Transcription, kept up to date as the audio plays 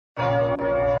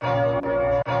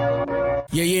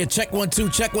Yeah, check 1 2,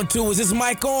 check 1 2. Is this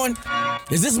mic on?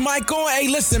 Is this mic on? Hey,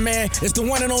 listen, man, it's the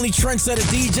one and only trendsetter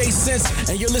DJ Sense,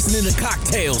 and you're listening to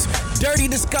Cocktails, Dirty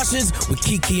Discussions with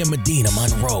Kiki and Medina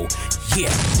Monroe.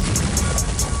 Yeah.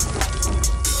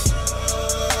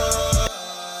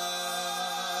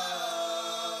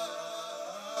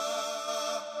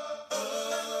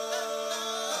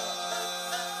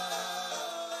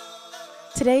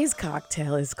 Today's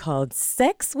cocktail is called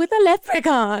Sex with a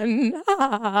Leprechaun.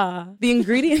 The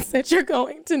ingredients that you're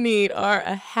going to need are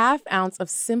a ½ ounce of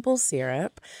simple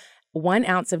syrup, 1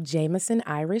 ounce of Jameson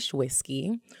Irish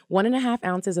whiskey, 1.5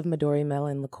 ounces of Midori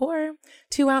melon liqueur,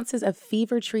 2 ounces of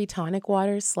Fever Tree tonic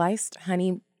water, sliced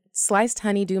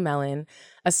honeydew melon,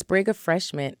 a sprig of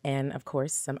fresh mint, and of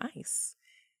course, some ice.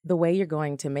 The way you're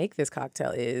going to make this cocktail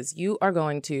is you are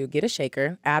going to get a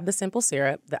shaker, add the simple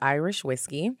syrup, the Irish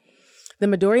whiskey, the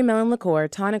Midori melon liqueur,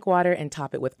 tonic water, and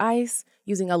top it with ice.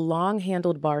 Using a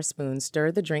long-handled bar spoon,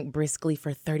 stir the drink briskly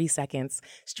for 30 seconds.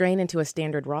 Strain into a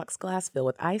standard rocks glass, fill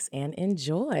with ice, and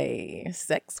enjoy.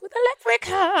 Sex with a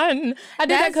leprechaun. I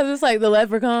did that because it's like the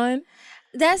leprechaun.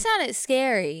 That sounded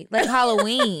scary, like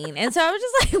Halloween. And so I was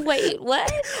just like, wait, what?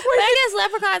 But I guess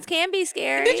leprechauns can be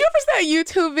scary. Did you ever see that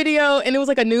YouTube video and it was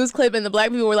like a news clip and the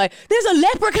black people were like, there's a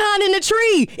leprechaun in the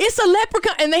tree. It's a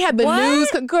leprechaun. And they had the news,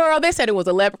 girl, they said it was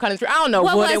a leprechaun in the tree. I don't know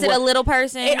what was it was. A little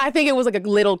person? I think it was like a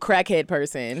little crackhead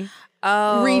person.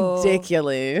 Oh.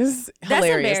 Ridiculous. That's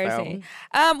hilarious, embarrassing.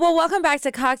 Well, welcome back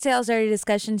to Cocktails, Dirty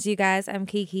Discussions, you guys. I'm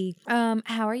Kiki.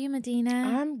 How are you, Medina?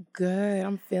 I'm good.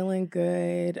 I'm feeling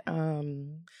good.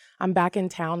 I'm back in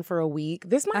town for a week.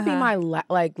 This might be my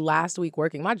last week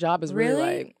working. My job is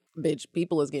really like, bitch,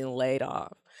 people is getting laid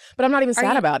off. But I'm not even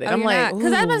sad about it. I'm like,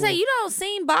 because I was about to say, you don't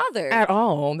seem bothered at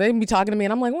all. They be talking to me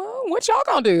and I'm like, well, what y'all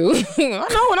gonna do? I know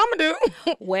what I'm gonna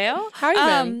do. Well, how you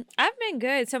been? I've been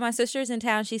good. So my sister's in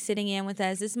town. She's sitting in with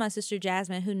us. This is my sister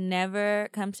Jasmine, who never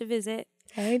comes to visit.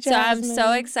 Hey, Jasmine. So I'm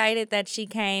so excited that she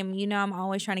came. You know, I'm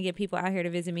always trying to get people out here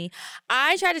to visit me.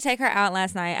 I tried to take her out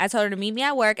last night. I told her to meet me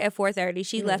at work at 4:30.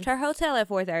 She left her hotel at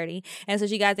 4:30. And so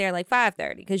she got there at like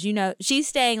 5:30 because, you know, she's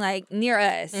staying like near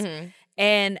us.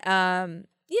 And,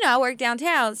 you know, I work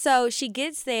downtown. So she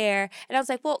gets there and I was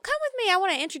like, well, come with me. I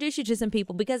want to introduce you to some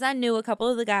people because I knew a couple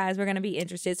of the guys were going to be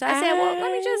interested. So I said, well,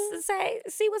 let me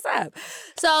just see what's up.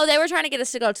 So they were trying to get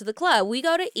us to go to the club. We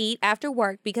go to eat after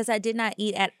work because I did not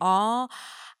eat at all.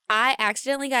 I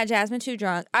accidentally got Jasmine too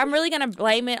drunk. I'm really going to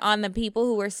blame it on the people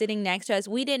who were sitting next to us.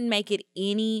 We didn't make it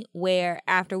anywhere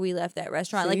after we left that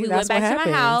restaurant. Like, we went back to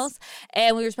my house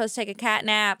and we were supposed to take a cat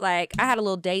nap. Like, I had a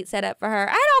little date set up for her.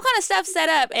 I had all kind of stuff set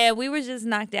up and we were just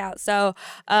knocked out. So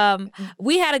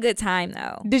we had a good time,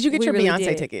 though. Did you get your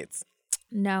Beyonce tickets?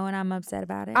 No, and I'm upset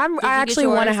about it. I actually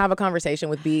want to have a conversation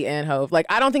with B and Hove. Like,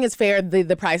 I don't think it's fair,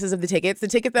 the prices of the tickets. The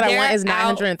ticket that I want is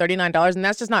 $939, and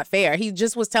that's just not fair. He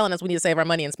just was telling us we need to save our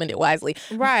money and spend it wisely.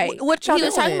 Right. What y'all He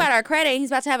was talking about our credit. He's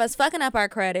about to have us fucking up our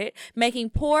credit,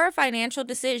 making poor financial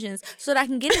decisions so that I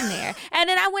can get in there. And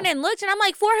then I went and looked, and I'm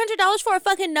like, $400 for a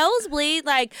fucking nosebleed?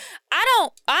 Like, I'm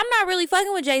not really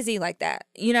fucking with Jay-Z like that,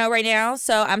 you know, right now.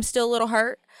 So I'm still a little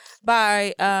hurt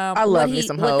by what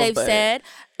they've said.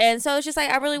 And so it's just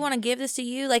like, I really want to give this to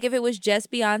you. Like, if it was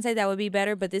just Beyonce, that would be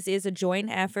better. But this is a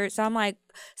joint effort. So I'm like,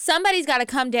 somebody's got to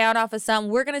come down off of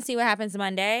something. We're going to see what happens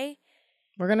Monday.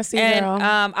 We're going to see, and, girl.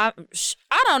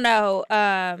 I don't know.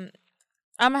 I'm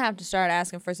going to have to start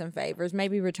asking for some favors.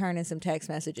 Maybe returning some text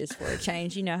messages for a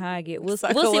change. You know how I get. We'll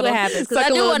see what happens. Because I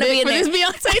do want to be in this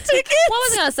Beyonce ticket. Well, I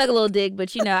was going to suck a little dick,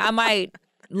 but, you know, I might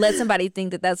let somebody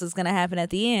think that that's what's going to happen at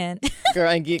the end.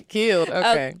 Girl, and get killed.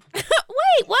 Okay.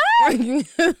 Wait, what?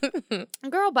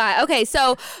 Girl, bye. Okay,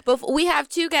 so we have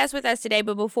two guests with us today,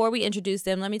 but before we introduce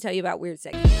them, let me tell you about Weird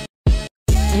Sex.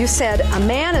 You said a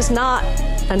man is not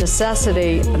a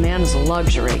necessity, a man is a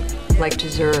luxury. Like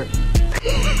dessert.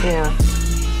 Yeah.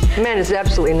 A man is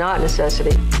absolutely not a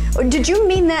necessity. Did you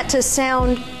mean that to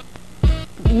sound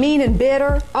mean and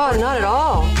bitter? Oh, not at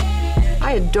all.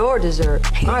 I adore dessert.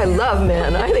 I love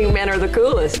men. I think men are the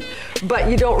coolest. But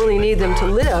you don't really need them to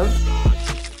live.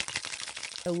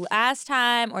 Last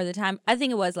time, I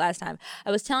think it was last time,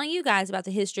 I was telling you guys about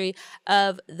the history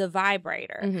of the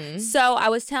vibrator. So I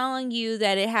was telling you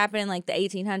that it happened in like the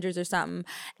 1800s or something,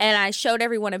 and I showed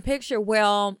everyone a picture.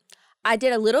 Well, I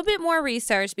did a little bit more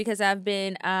research because I've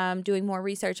been doing more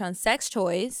research on sex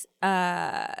toys.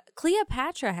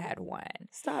 Cleopatra had one.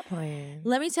 Stop playing.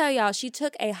 Let me tell y'all, she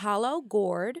took a hollow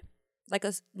gourd, like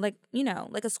a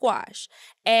squash,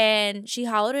 and she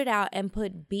hollowed it out and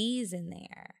put bees in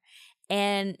there.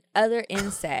 and other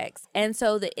insects. And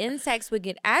so the insects would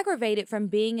get aggravated from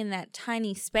being in that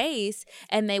tiny space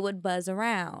and they would buzz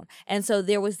around. And so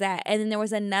there was that. And then there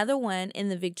was another one in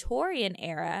the Victorian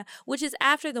era, which is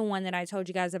after the one that I told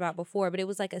you guys about before, but it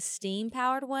was like a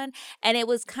steam-powered one. And it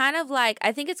was kind of like,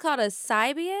 I think it's called a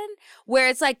Sybian, where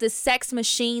it's like the sex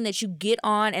machine that you get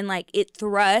on and like it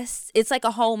thrusts. It's like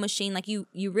a whole machine, like you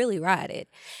really ride it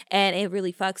and it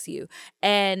really fucks you.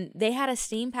 And they had a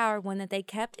steam-powered one that they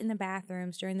kept in the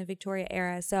bathrooms during the Victoria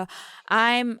era. So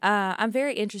I'm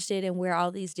very interested in where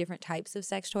all these different types of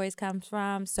sex toys comes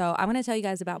from. So I'm going to tell you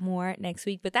guys about more next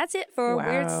week. But that's it for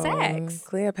Weird Sex.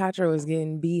 Cleopatra was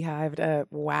getting beehived up.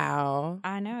 Wow.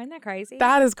 I know. Isn't that crazy?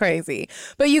 That is crazy.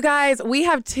 But you guys, we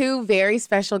have two very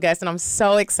special guests, and I'm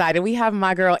so excited. We have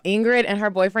my girl Ingrid and her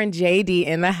boyfriend JD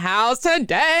in the house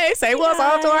today. Say what's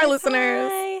up to our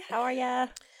listeners. Hi. How are ya?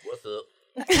 What's up?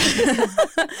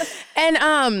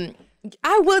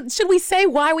 And should we say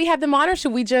why we have them on, or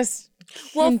should we just?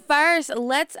 Well, first,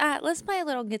 let's play a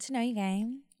little get to know you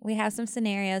game. We have some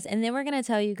scenarios, and then we're going to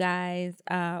tell you guys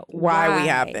why we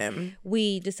have them.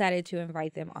 We decided to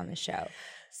invite them on the show.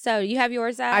 So you have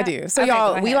yours out? I do. So Okay,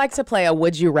 y'all, go we ahead. like to play a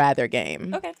would you rather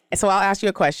game. Okay. So I'll ask you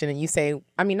a question, and you say,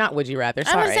 not would you rather,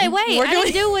 sorry. I'm going to say, wait, I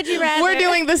didn't do would you rather. We're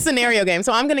doing the scenario game.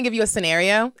 So I'm going to give you a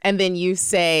scenario, and then you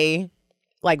say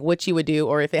like what you would do,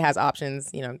 or if it has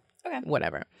options,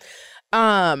 whatever.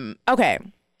 Okay.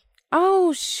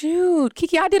 Oh, shoot.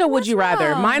 Kiki, I did a would you rather.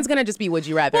 wrong? Mine's going to just be would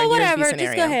you rather. Well, and yours be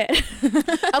whatever. Just scenario. go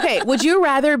ahead. Okay. Would you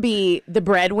rather be the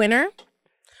breadwinner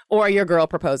or your girl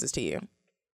proposes to you?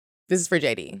 This is for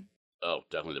JD. Oh,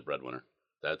 definitely the breadwinner.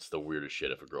 That's the weirdest shit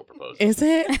if a girl proposes. Is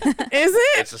it? Is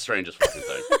it? It's the strangest fucking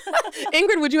thing.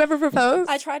 Ingrid, would you ever propose?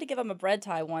 I tried to give him a bread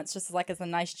tie once, just like as a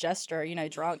nice gesture,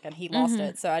 drunk, and he lost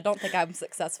it. So I don't think I'm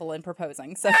successful in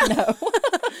proposing. So no.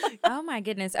 Oh my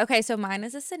goodness. Okay, so mine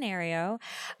is a scenario.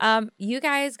 You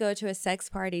guys go to a sex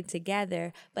party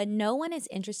together, but no one is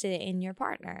interested in your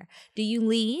partner. Do you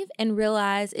leave and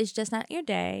realize it's just not your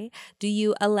day? Do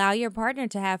you allow your partner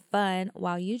to have fun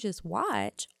while you just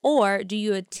watch? Or do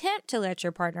you attempt to let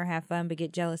your partner have fun but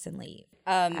get jealous and leave?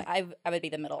 I would be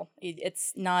the middle.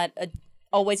 It's not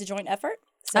always a joint effort.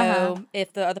 So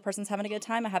if the other person's having a good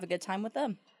time, I have a good time with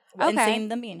them. And Okay. seeing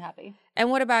them being happy.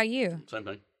 And what about you? Same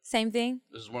thing. Same thing?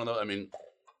 This is one of those,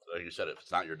 like you said, if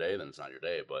it's not your day, then it's not your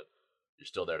day, but you're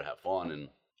still there to have fun, and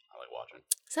I like watching.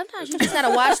 Sometimes you just gotta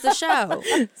watch the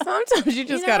show. Sometimes you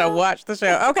just gotta watch the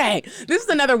show. Okay, this is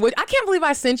another would. I can't believe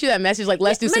I sent you that message. Like,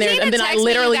 let's do scenarios, Medina and then I texted me,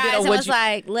 literally you did guys, a and would was you,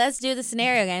 like, let's do the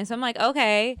scenario game. So I'm like,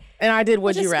 okay. and I did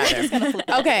would you rather.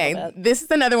 Okay, this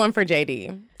is another one for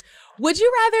JD. Would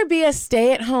you rather be a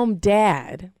stay-at-home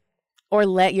dad or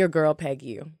let your girl peg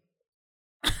you?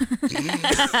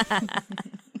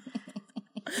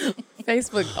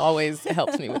 Facebook always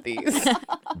helps me with these.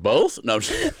 Both? No, I'm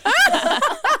just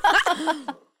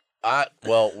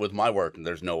well, with my work,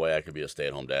 there's no way I could be a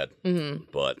stay-at-home dad. Mm-hmm.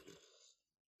 But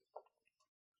a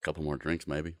couple more drinks,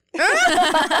 maybe.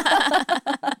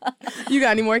 You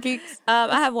got any more, Keeks?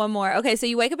 I have one more. Okay, so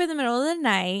you wake up in the middle of the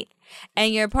night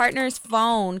and your partner's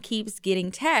phone keeps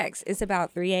getting texts. It's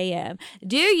about 3 a.m.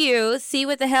 Do you see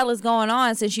what the hell is going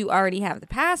on since you already have the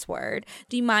password?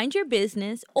 Do you mind your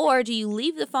business, or do you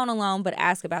leave the phone alone but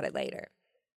ask about it later?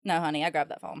 No, honey, I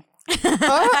grabbed that phone.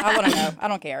 I want to know. I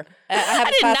don't care.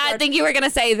 I did not think you were going to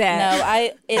say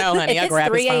that. No, No, honey, if I it's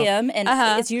grabbed his 3 phone. a.m.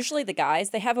 and it's usually the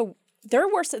guys. They're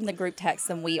worse in the group text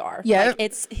than we are. Yeah.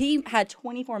 Like, he had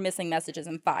 24 missing messages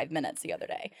in 5 minutes the other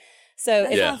day. So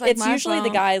Yeah. sounds like it's my usually the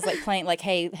phone. guys like playing like,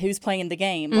 hey, who's playing the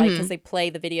game? Like, because they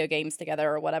play the video games together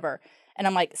or whatever. And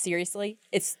I'm like, seriously?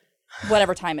 It's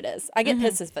whatever time it is. I get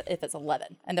pissed if it's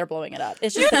 11 and they're blowing it up.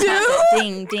 It's just the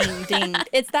constant ding, ding, ding.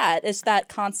 It's that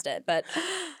constant, but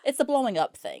it's the blowing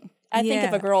up thing. I think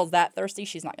if Yeah. a girl's that thirsty,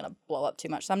 she's not going to blow up too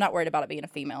much. So I'm not worried about it being a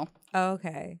female.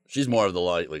 Okay. She's more of the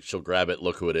like she'll grab it,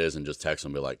 look who it is, and just text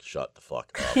them and be like, shut the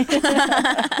fuck up.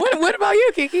 What about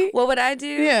you, Kiki? What would I do?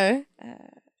 Yeah.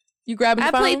 You grabbing the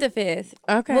I phone? plead the fifth.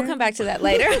 Okay. We'll come back to that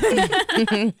later.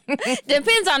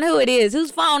 Depends on who it is,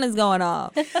 whose phone is going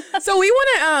off. So we want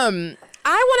to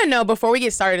I want to know before we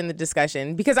get started in the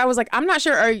discussion, because I was like, I'm not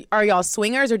sure, are y'all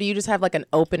swingers or do you just have like an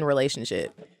open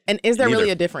relationship? And is there really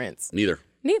Neither. a difference? Neither.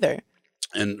 Neither.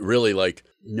 And really, like,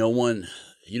 no one,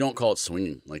 you don't call it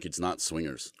swinging. Like, it's not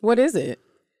swingers. What is it?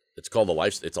 It's called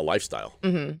it's a lifestyle.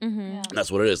 Mm-hmm. And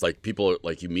that's what it is. Like, people are,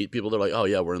 like, you meet people, they're like, oh,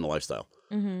 yeah, we're in the lifestyle.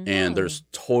 And there's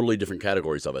totally different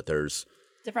categories of it. There's,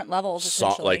 Different levels,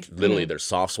 essentially. like, literally, there's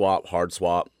soft swap, hard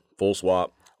swap, full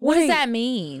swap. What does that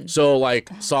mean? So, like,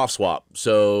 soft swap.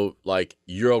 So, like,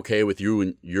 you're okay with you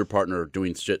and your partner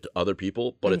doing shit to other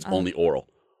people, but it's only oral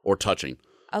or touching.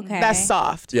 Okay. That's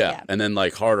soft. Yeah. And then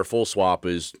like hard or full swap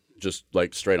is just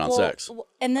like straight on sex.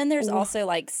 And then there's also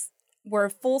like where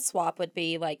full swap would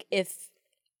be like if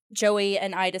Joey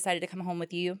and I decided to come home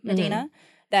with you, Medina,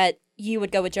 that you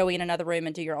would go with Joey in another room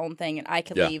and do your own thing, and I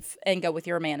could leave and go with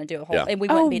your man and do a whole, and we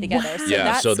wouldn't be together. So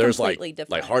that's so there's like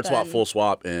different hard swap, full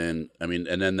swap, and I mean,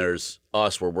 and then there's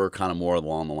us where we're kind of more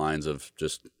along the lines of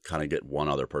just kind of get one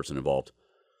other person involved.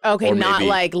 Okay, Or not maybe-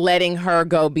 like letting her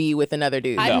go be with another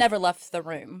dude. I've never left the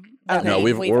room. Okay. No,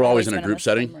 we're always in a been group the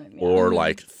same setting room, or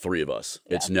like 3 of us.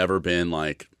 It's never been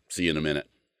like see you in a minute.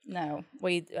 No,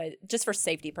 we just for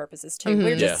safety purposes too.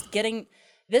 We're just getting.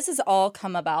 This has all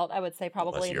come about, I would say,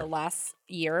 probably in the last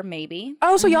year, maybe.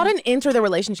 Oh, so y'all didn't enter the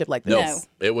relationship like this?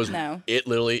 No. It was No. it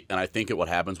literally, and I think what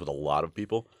happens with a lot of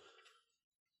people,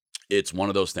 it's one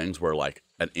of those things where like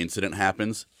an incident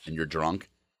happens and you're drunk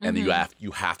and then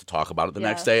you have to talk about it the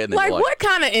next day. And then Like, you're what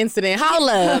kind of incident?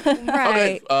 Holla.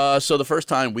 Right. Okay, so the first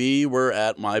time we were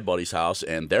at my buddy's house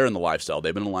and they're in the lifestyle.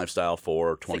 They've been in the lifestyle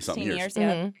for 20-something 16 years.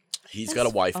 yeah. He's got a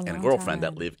wife and a girlfriend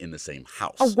that live in the same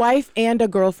house. A wife and a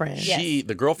girlfriend.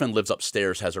 The girlfriend lives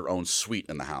upstairs, has her own suite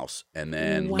in the house, and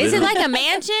then Is it literally- like a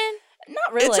mansion?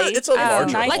 Not really. It's a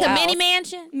larger nice Like a house. mini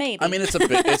mansion? Maybe. I mean,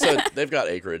 they've got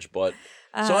acreage, but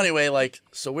so anyway, like,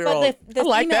 so we're all. but the I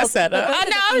like that females- setup. but both of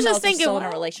No, the I was just females are thinking, still in a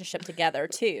wow. relationship together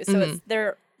too. So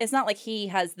it's not like he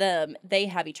has them; they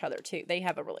have each other too. They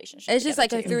have a relationship. It's just like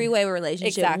together, a too. 3-way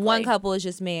relationship. Exactly. One couple is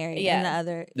just married and the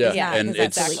other Yeah, is not. and 'cause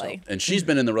it's that's exactly. illegal. and she's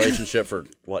been in the relationship for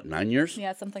what 9 years.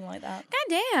 Yeah, something like that.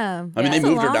 God damn. I mean, they That's a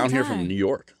moved her long down here time. from New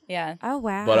York, Yeah. Oh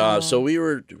wow. but so we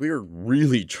were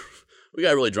really we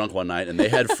got really drunk one night, and they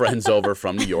had friends over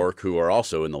from New York who are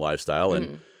also in the lifestyle,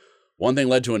 and one thing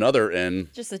led to another,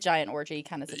 and Just a giant orgy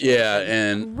kind of situation. yeah,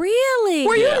 and Really?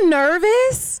 Were you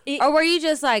nervous? Or were you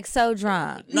just like so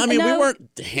drunk? I mean, we No.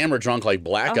 weren't hammered drunk like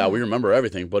blackout. We remember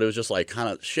everything, but it was just like kind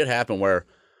of shit happened where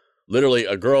literally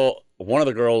one of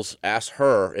the girls asked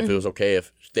her if it was okay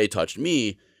if they touched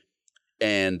me,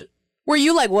 and Were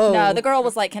you like, whoa? No, the girl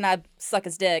was like, "Can I suck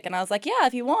his dick?" And I was like, "Yeah,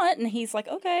 if you want." And he's like,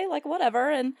 "Okay, like whatever."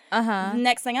 And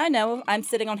next thing I know, I'm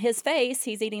sitting on his face.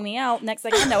 He's eating me out. Next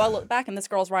thing I know, I look back and this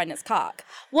girl's riding his cock.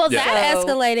 Well, Yeah. that So-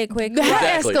 escalated quickly.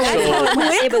 That Exactly. escalated So-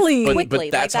 quickly. but quickly,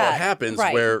 that's like how it that. happens.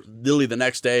 Right. Where literally the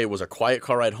next day was a quiet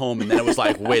car ride home, and then it was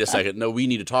like, wait a second, no, we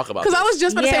need to talk about. Because I this. was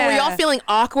just about to say, were Yeah. y'all feeling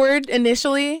awkward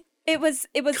initially? It was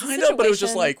Kind of, but it was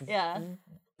just like- yeah,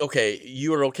 okay,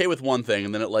 you were okay with one thing,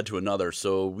 and then it led to another.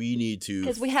 So we need to.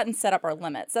 because we hadn't set up our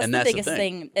limits. That's And the that's the biggest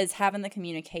thing is having the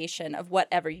communication of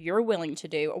whatever you're willing to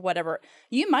do or whatever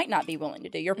you might not be willing to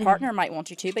do. Your partner might want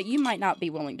you to, but you might not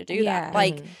be willing to do Yeah. that.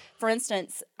 Like, for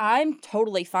instance, I'm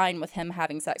totally fine with him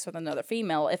having sex with another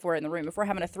female if we're in the room. If we're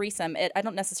having a threesome, I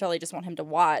don't necessarily just want him to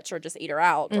watch or just eat her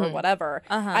out or whatever.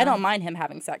 I don't mind him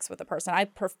having sex with a person.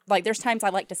 Like, there's times I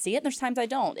like to see it, and there's times I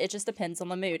don't. It just depends on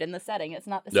the mood and the setting. It's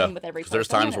not the same with every 'cause person. there's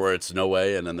times and where it's no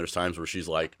way, and then there's times where she's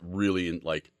like really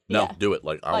like, no, Yeah. do it.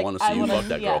 Like I like, want to see you fuck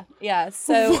that girl. Yeah.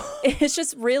 So it's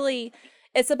just really,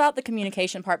 it's about the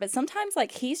communication part. But sometimes,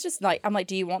 like, he's just like, I'm like,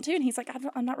 do you want to? And he's like,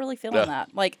 I'm not really feeling Yeah. that.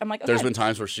 Like, I'm like, okay. There's been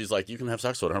times where she's like, you can have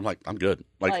sex with her. I'm like, I'm good.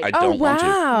 Like Like- I Oh, don't want to.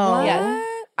 wow. Yeah.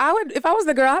 I would, if I was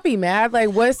the girl, I'd be mad. Like,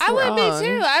 what's I would wrong? be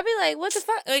too. I'd be like, what the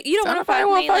fuck? Like, you don't I want to don't fuck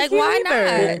wanna me? fuck Like, you why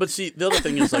either. not? But see, the other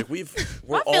thing is like we're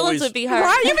My feelings always. would be hurt.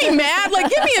 Right? You be mad? Like,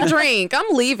 give me a drink.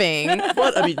 I'm leaving.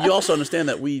 But I mean, you also understand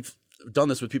that we've done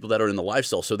this with people that are in the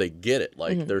lifestyle, so they get it.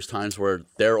 Like, there's times where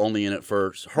they're only in it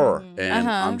for her, and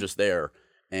I'm just there,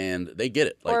 and they get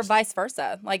it. Like, or vice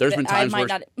versa. Like, there's been times I might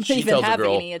where not she even tells a have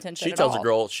girl, any attention she at tells all. a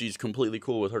girl she's completely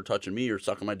cool with her touching me or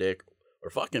sucking my dick or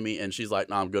fucking me, and she's like,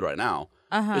 "No, I'm good right now."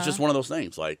 It's just one of those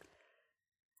things. Like,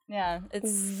 Yeah,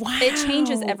 it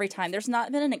changes every time. There's not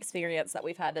been an experience that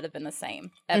we've had that have been the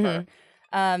same ever.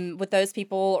 With those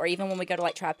people, or even when we go to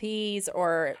like trapeze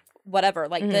or whatever,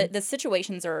 like the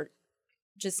situations are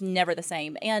just never the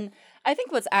same. And I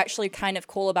think what's actually kind of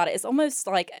cool about it is almost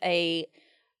like a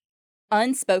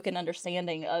unspoken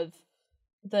understanding of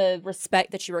the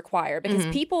respect that you require, because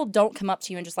people don't come up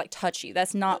to you and just like touch you.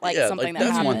 That's not like something that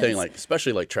that's happens. one thing. Like,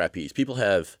 especially like trapeze, people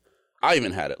have. I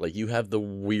even had it. Like, you have the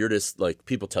weirdest. Like,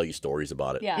 people tell you stories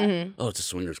about it. Yeah. Oh, it's a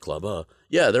swingers club.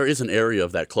 Yeah, there is an area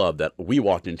of that club that we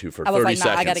walked into for I was 30 like, nah,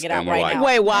 seconds. I gotta get out and we're right like, now.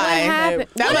 Wait, why? happened?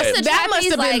 That What's must, the that must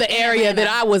have trapeze been like the in area Atlanta? that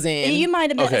I was in. You might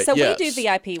have been. Okay, so yeah. we do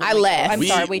VIP. when I we go. left. I'm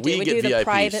sorry, we do. We get do the VIP,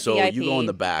 private so VIP. you go in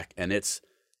the back, and it's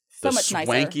the So much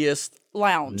nicer. swankiest,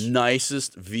 lounge.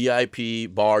 nicest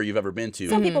VIP bar you've ever been to.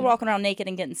 Some people walking around naked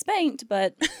and getting spanked,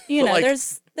 but you But, know, like,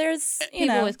 there's you People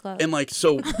know, with clothes. And like,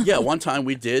 so yeah, one time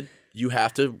we did. You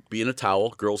have to be in a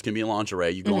towel. Girls can be in lingerie.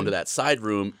 You go into that side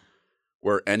room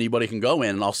where anybody can go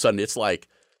in, and all of a sudden it's like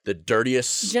the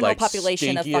dirtiest, General like,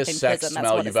 population of stinkiest fucking sex prison, that's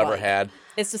smell what you've it's ever like. had.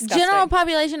 It's disgusting. General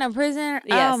population of prison.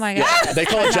 Yes. Oh my god. Yeah, they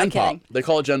call it I'm Gen not Pop. kidding. They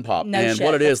call it Gen Pop. No and shit,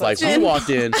 what it that's is, what like, it's we called. walked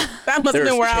in. That must have there's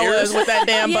been where I was chairs. with that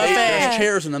damn Yeah. buffet. There's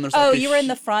chairs, and then there's like Oh, these- you were in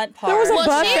the front part. There was a Well,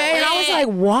 buffet, she and I was went-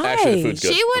 like, why? Actually, the food's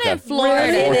good. She went in Okay.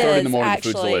 Florida. It 4:30 in is, the morning, the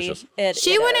food's actually. delicious.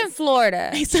 She went in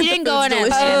Florida. She said the didn't go in food's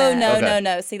Atlanta. delicious. Oh no, Okay.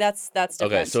 no. See, that's different.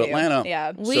 Okay, so too. Atlanta.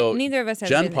 Yeah. So neither of us have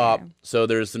Gen been Pop. there. So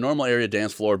there's the normal area,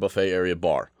 dance floor, buffet area,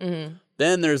 bar. Mm-hmm.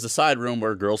 Then there's the side room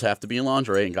where girls have to be in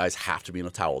lingerie and guys have to be in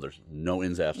a towel. There's no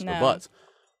ins, afs, or No. buts.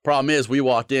 Problem is, we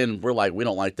walked in. We're like, we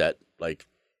don't like that. Like,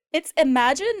 It's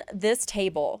imagine this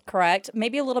table, correct?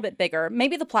 Maybe a little bit bigger.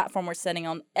 Maybe the platform we're sitting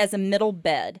on as a middle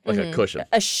bed. like a cushion.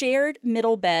 A shared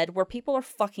middle bed where people are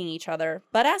fucking each other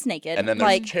butt ass naked. And then there's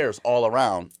like chairs all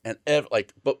around, and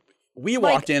but we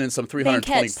walked in, and some 320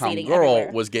 banquette pound seating girl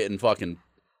everywhere. was getting fucking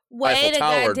Wait Eiffel a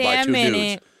Towered by goddamn two minute.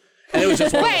 dudes, and it was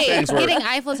just one of the Wait, things where getting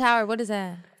Eiffel Tower. What is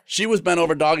that? she was bent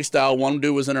over doggy style. One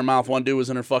dude was in her mouth, one dude was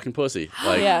in her fucking pussy.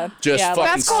 Like, Yeah, just yeah, fucking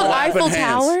That's called slapping Eiffel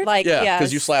hands. Tower? like Yeah,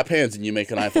 because you slap hands and you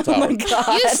make an Eiffel Tower. You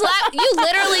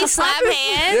literally slap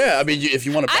hands. Yeah, I mean, if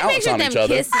you want to I balance pictured on them each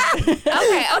other. kissing. Okay,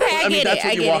 I I mean, get that's it. what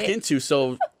I you get walk it. into.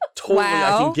 So totally, I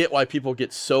Wow. can get why people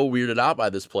get so weirded out by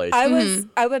this place.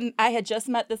 I had just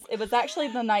met this. It was actually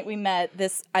the night we met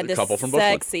this this couple from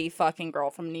Brooklyn. sexy fucking girl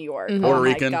from New York. Puerto Oh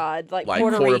Rican, my god, like like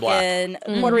Puerto quarter Rican,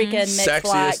 black. Puerto Rican, mixed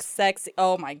black, Sexiest. sexy.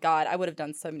 Oh my god, I would have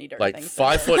done so many dirty Like things.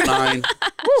 5'9",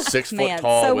 6 foot man.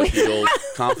 tall So with we- heels,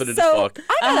 confident as So fuck.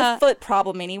 I got a foot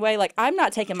problem anyway. Like I'm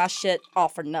not taking my shit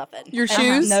off for nothing. Your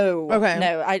shoes? No. Okay.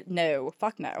 No.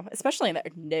 Fuck no. Especially in there.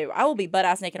 No. I will be butt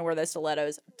ass naked and wear those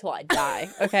stilettos till I die.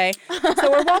 Okay.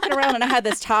 So we're walking around and I had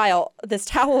this towel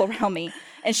around me,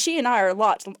 and she and I are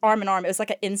locked arm in arm. It was like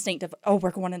an instinct of, oh,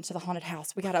 we're going into the haunted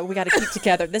house. We gotta keep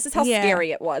together. This is how Yeah.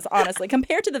 scary it was, honestly,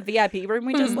 compared to the VIP room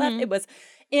we just left. It was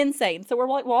insane. So we're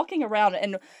like walking around,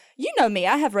 and you know me,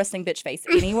 I have resting bitch face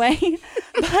anyway,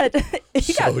 but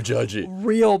it got So judgy.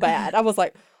 real bad. I was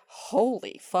like,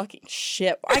 holy fucking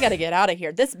shit. I got to get out of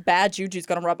here. This bad juju's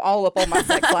going to rub all up on my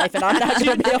sex life, and I'm not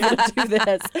going to be able to do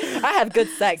this. I have good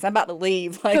sex. I'm about to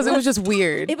leave. Like, Because it was just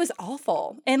weird. it was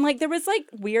awful. And like there was like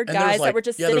weird And there was, guys that were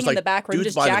just there sitting was, in the back room dudes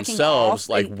just by jacking themselves, off.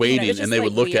 like and, waiting, it was just, and they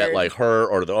would look at weird. like her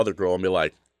or the other girl and be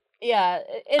like, Yeah.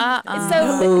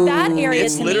 So that area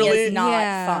It's to me literally- is not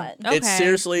Yeah. fun. It's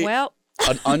seriously- Well,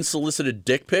 an unsolicited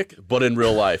dick pic, but in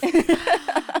real life.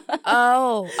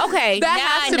 oh, okay. That now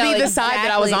has I to know be the side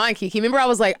that I was exactly. on, Kiki. Remember, I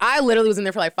was like, I literally was in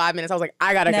there for like 5 minutes. I was like,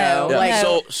 I gotta No. go. Yeah.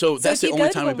 Like, So that's if the you only go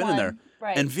to time the I've been in there. one-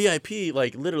 right. And VIP,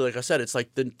 like literally, like I said, it's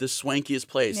like the swankiest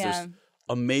place. Yeah. There's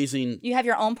amazing. You have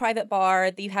your own private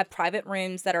bar. You have private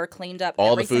rooms that are cleaned up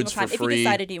All every the food's single for time. If free. you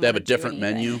decided you They have a wanted to do different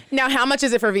anything. menu. now, how much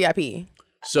is it for VIP?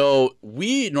 So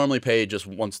we normally pay just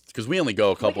once because we only go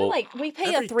a couple. We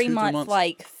pay every a 2-3 3-month months.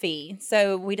 like fee.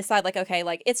 So we decide like, okay,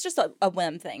 like it's just a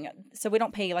whim thing. So we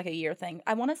don't pay like a year thing.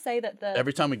 I want to say that the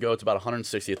Every time we go, it's about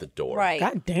 160 at the door. right.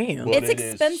 God damn. But It's it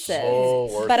is expensive, so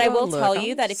worth but I it. will Look, tell I'm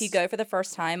you that if you s- go for the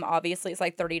first time, obviously it's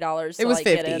like $30 to It was like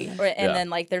get 50. in, and Yeah.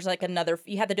 then like there's like another.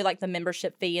 You had to do like the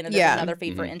membership fee, and then there's Yeah. another fee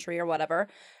Mm-hmm. for entry or whatever.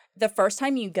 The first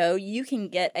time you go, you can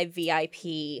get a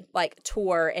VIP like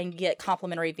tour and get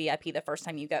complimentary VIP the first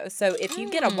time you go. So if you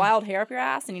get a wild hair up your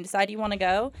ass and you decide you want to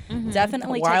go,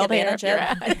 definitely take Wild hair advantage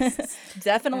up your of.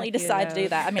 Definitely decide to do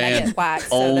that. I mean, I And get waxed,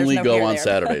 so there's only no go hair on there.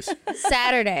 Saturdays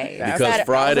Saturday. because Another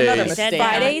Fridays. mistake.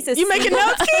 Fridays is You making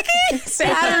notes, Kiki?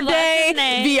 Saturday,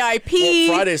 VIP,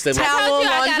 Well, Fridays they let- I towel, told you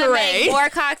I gotta lingerie. make more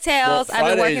cocktails. I've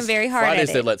been working very hard Fridays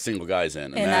at they it. let single guys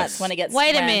in, and that's when it gets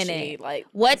Wait a ranchy, minute. Like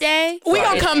What day? We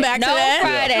gonna come back to No that.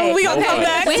 Friday. We gonna No come Friday.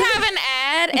 back. We have an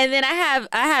ad, and then I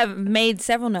have made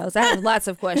several notes. I have lots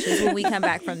of questions when we come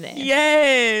back from there.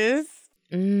 Yes.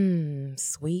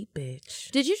 Sweet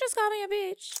bitch. Did you just call me a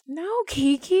bitch? No,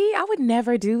 Kiki, I would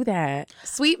never do that.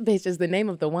 Sweet bitch is the name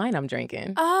of the wine I'm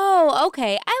drinking. Oh,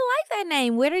 okay. I like that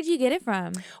name. Where did you get it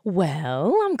from?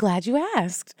 Well, I'm glad you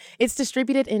asked. It's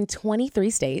distributed in 23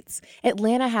 states.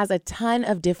 Atlanta has a ton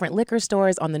of different liquor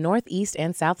stores on the Northeast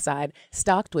and South Side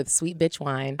stocked with sweet bitch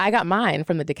wine. I got mine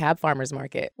from the DeKalb Farmers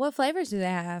Market. What flavors do they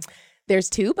have? There's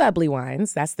 2 bubbly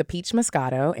wines. That's the Peach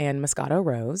Moscato and Moscato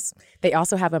Rose. They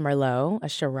also have a Merlot, a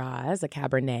Shiraz, a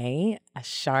Cabernet, a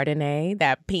Chardonnay,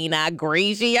 that Pinot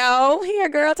Grigio. Here,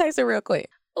 girl, taste it real quick.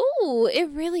 Ooh, it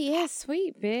really is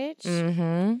sweet, bitch.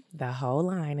 Mm-hmm. The whole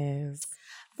line is.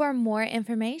 For more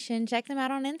information, check them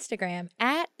out on Instagram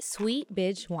at Sweet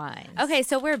Bitch Wines. Okay,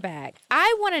 so we're back.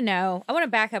 I want to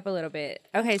back up a little bit.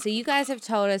 Okay, so you guys have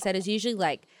told us that it's usually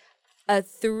like a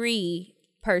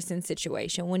 3-person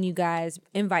situation when you guys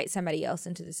invite somebody else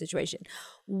into the situation.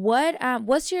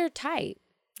 What's your type?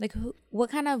 Like, what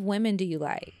kind of women do you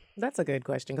like? That's a good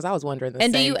question because I was wondering the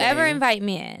And do same you ever thing. invite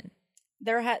men?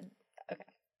 Okay.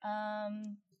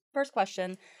 First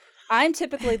question. I'm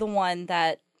typically the one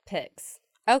that picks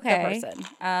Okay. the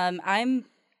person.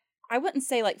 I wouldn't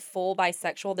say like full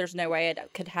bisexual. There's no way I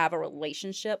could have a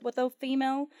relationship with a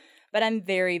female, but I'm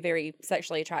very, very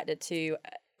sexually attracted to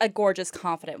a gorgeous,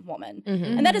 confident woman.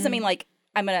 And that doesn't mean like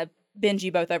I'm going to bend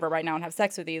you both over right now and have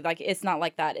sex with you. Like, it's not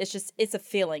like that. It's just, it's a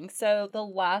feeling. So the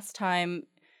last time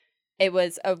it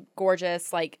was a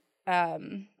gorgeous, like,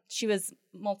 she was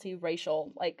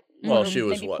multiracial, like, Well, she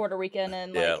was maybe what? Puerto Rican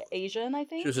and like Asian, I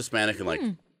think. She was Hispanic and like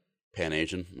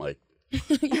Pan-Asian, like.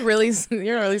 you're really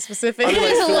specific. I mean,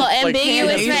 like, It's a little like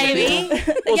ambiguous, Asian maybe. Well,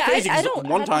 it's Yeah, crazy I 'cause don't-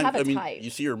 one I don't time, have a I mean, type. you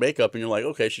see her makeup and you're like,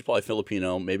 okay, she's probably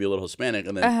Filipino, maybe a little Hispanic,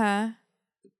 and then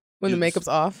When the makeup's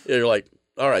off. you're like,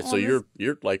 all right, so you're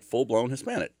like full blown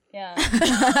Hispanic. Yeah.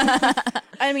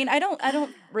 I mean, I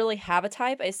don't really have a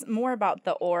type. It's more about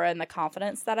the aura and the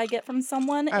confidence that I get from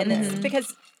someone. And it's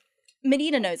because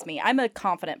Medina knows me. I'm a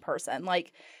confident person.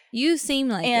 Like, You seem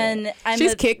like it. and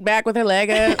She's kicked back with her leg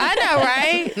up. I know,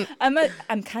 right?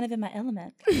 I'm kind of in my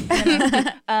element.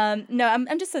 No,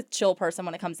 I'm just a chill person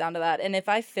when it comes down to that. And if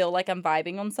I feel like I'm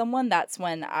vibing on someone, that's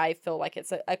when I feel like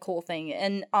it's a cool thing.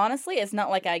 And honestly, it's not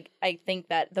like I think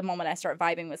that the moment I start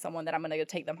vibing with someone that I'm going to go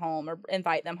take them home or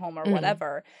invite them home or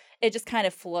whatever. It just kind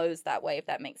of flows that way, if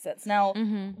that makes sense. Now,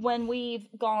 when we've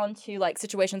gone to like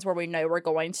situations where we know we're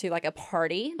going to like a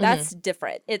party, that's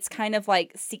different. It's kind of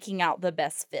like seeking out the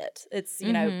best fit. It's,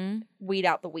 you know, weed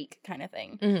out the weak kind of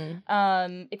thing,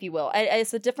 if you will.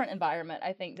 It's a different environment,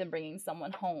 I think, than bringing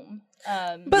someone home.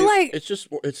 But like, It's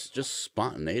just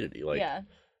spontaneity. Like, yeah.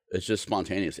 it's just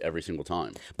spontaneous every single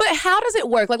time. but how does it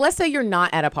work? Like, let's say you're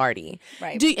not at a party,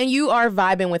 Right. and you are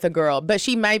vibing with a girl, but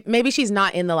maybe she's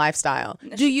not in the lifestyle.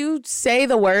 Do you say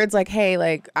the words like, "Hey,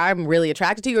 like I'm really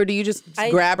attracted to you," or do you just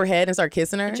grab her head and start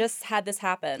kissing her? Just had this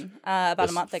happen about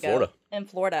a month ago Florida. in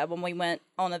Florida when we went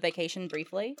on a vacation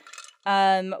briefly.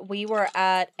 We were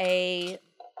at a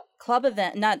club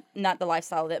event, not the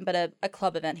lifestyle event, but a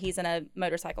club event. He's in a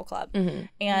motorcycle club.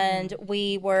 And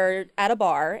we were at a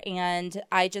bar, and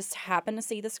I just happened to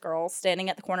see this girl standing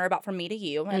at the corner about from me to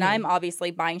you. And I'm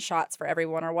obviously buying shots for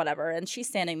everyone or whatever. And she's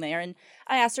standing there, and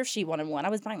I asked her if she wanted one. I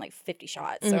was buying like 50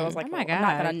 shots. So I was like, Oh my well, I'm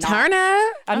not going to not. Turn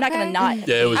up. I'm not going to not.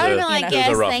 Yeah, it was I would a, have been like, it was a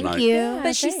yes, rough thank night. you.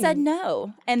 But she said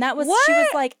no. And that was, she was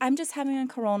like, I'm just having a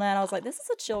Corona. And I was like, this is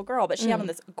a chill girl. But she had on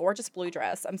this gorgeous blue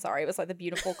dress. I'm sorry. It was like the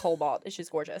beautiful cobalt. She's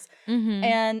gorgeous.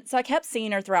 And so I kept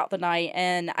seeing her throughout the night.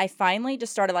 And I finally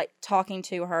just started like talking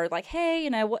to her, like, hey, you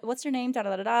know, what's your name? Da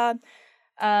da da da.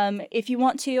 If you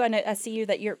want to, I see you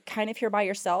that you're kind of here by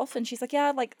yourself. And she's like,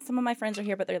 yeah, like some of my friends are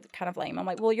here, but they're kind of lame. I'm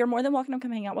like, well, you're more than welcome to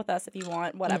come hang out with us if you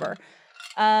want, whatever.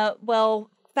 Well,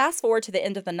 fast forward to the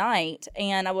end of the night,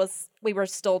 and we were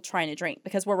still trying to drink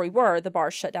because where we were, the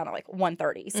bar shut down at like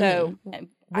 1:30. So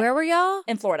Where were y'all?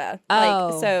 in Florida, Oh.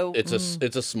 like, so It's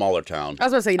a smaller town. I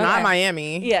was going to say not Okay.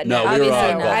 Miami. yeah, No, no, we were,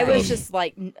 obviously not. Gulf I was Coast. just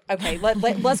like, okay,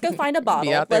 let's go find a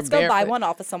bottle. out there Let's go buy barefoot. one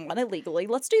off of someone illegally.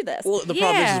 Let's do this. Well, the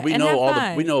problem Yeah, is we and know have all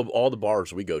fun. we know all the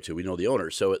bars we go to. We know the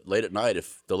owners. So late at night,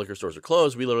 if the liquor stores are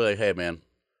closed, we literally like, hey man,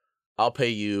 I'll pay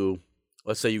you.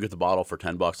 Let's say you get the bottle for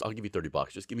 $10. I'll give you $30.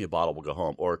 Just give me a bottle. We'll go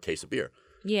home, or a case of beer.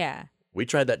 Yeah. We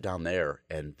tried that down there,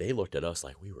 and they looked at us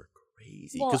like we were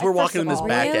crazy Well, because we're first walking of in this all-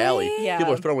 back Really? alley. Yeah.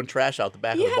 People are throwing trash out the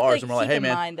back you of the have bars, to and we're like, keep hey in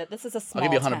man, mind that this is a small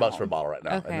I'll give you $100 town. for a bottle right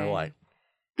now. And they're Okay. like,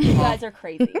 You guys are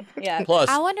crazy. Yeah. plus,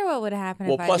 I wonder what would happen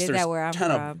well, if I plus did there's that where I'm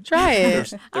 10 of from. Try it.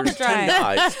 there's I'ma 10 try it.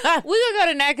 guys. We gonna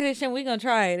go to Natchitoches. We gonna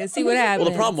try it and see what happens.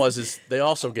 Well, the problem is they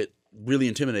also get really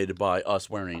intimidated by us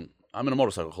wearing. I'm in a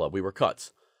motorcycle club. We were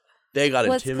cuts. They got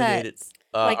What's intimidated. cuts?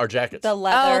 Like Our jackets. The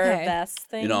leather okay. vest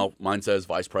thing. You know, mine says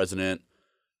vice president,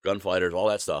 gunfighters, all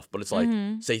that stuff. But it's like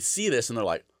they see this and they're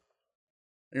like,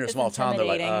 "You're in a It's small town." They're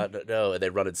like, intimidating. "No," and they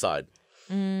run inside.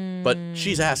 But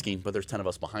she's asking, but there's 10 of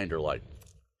us behind her. Like,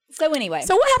 So anyway.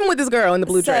 So what happened with this girl in the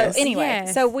blue dress? So anyway,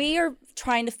 Yes. so we are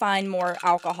trying to find more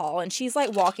alcohol, and she's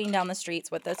like walking down the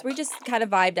streets with us. We just kind of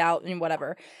vibed out and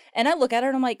whatever. And I look at her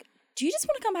and I'm like, "Do you just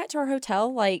want to come back to our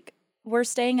hotel? Like, we're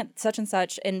staying at such and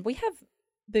such, and we have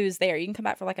booze there. You can come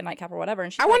back for like a nightcap or whatever."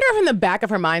 And she's I wonder if in the back of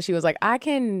her mind she was like, I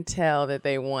can tell that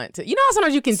they want to. You know how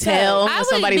sometimes you can tell I when wouldn't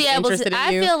somebody's be able interested to. in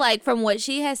I you? feel like from what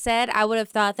she has said, I would have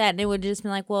thought that, and it would just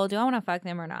been like, "Well, do I want to fuck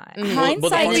them or not?" But the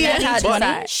hindsight funny is thing is-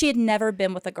 2020. She had never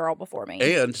been with a girl before me.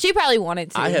 and She probably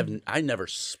wanted to. I never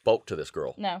spoke to this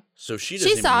girl. No. So she doesn't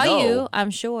She even saw know. you, I'm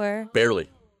sure. Barely.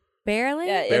 Barely.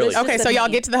 Yeah, it Barely. was just Okay, so a y'all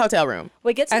me. get to the hotel room.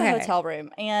 We get to the Okay. hotel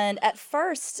room, and at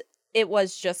first it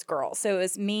was just girls. So it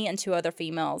was me and two other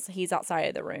females. He's outside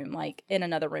of the room, like in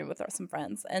another room with some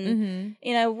friends. And,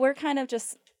 you know, we're kind of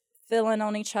just feeling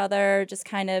on each other, just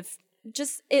kind of.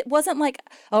 Just it wasn't like,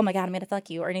 oh my God, I'm gonna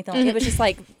fuck you or anything. It was just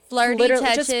like flirty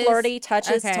touches. just flirty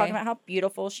touches, Okay. talking about how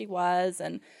beautiful she was,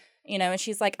 and and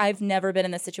she's like, I've never been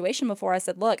in this situation before. I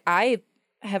said, look, I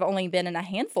have only been in a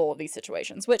handful of these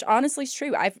situations, which honestly is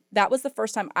true. That was the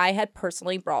first time I had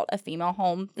personally brought a female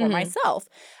home for myself.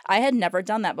 I had never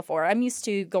done that before. I'm used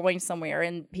to going somewhere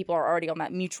and people are already on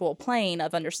that mutual plane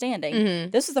of understanding.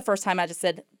 This was the first time I just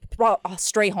said, brought a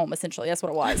stray home, essentially. That's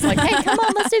what it was. Like, hey, come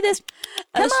on, let's do this.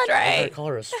 Come on. I call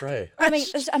her a stray. I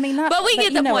mean, not. But we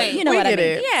get the point. You know what I mean?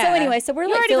 it. Yeah. So anyway, so we're You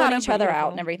like already filling got each him other pretty out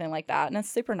beautiful. and everything like that, and it's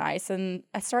super nice. And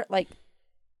I start like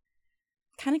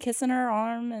kind of kissing her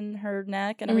arm and her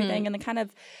neck and everything, and then kind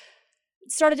of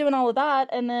started doing all of that,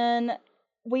 and then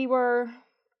we were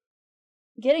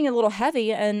getting a little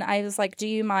heavy, and I was like, do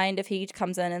you mind if he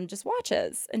comes in and just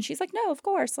watches? And she's like, no, of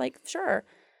course, like, sure.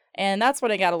 And that's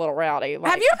when it got a little rowdy.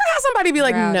 Like, Have you ever had somebody be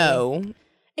like, Rowdy. no?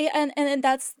 and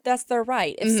that's their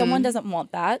right. If someone doesn't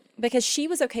want that, because she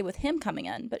was okay with him coming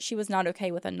in, but she was not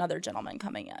okay with another gentleman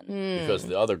coming in. Because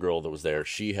the other girl that was there,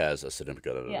 she has a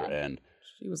significant other, Yeah. and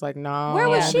She was like, no. Where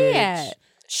was she bitch. at?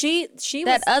 She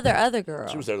That was other girl.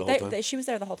 she was there the whole time. she was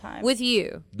there the whole time. with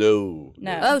you. No.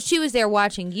 No. Oh, she was there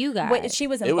watching you guys. Wait, she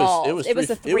was It was involved. it was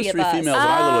the three, three it of was three us. females, and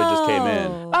I literally just came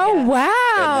in. Oh,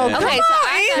 wow. And then- Okay, so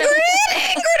I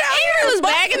Ingrid was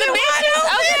back in the bitches.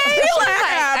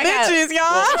 Okay, Bitches,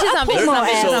 y'all. bitches on bitches on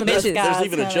bitches So on there's, bitches. there's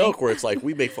even a Sorry. joke where it's like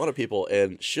we make fun of people,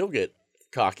 and she'll get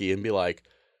cocky and be like,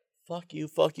 "Fuck you,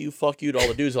 fuck you, fuck you." To all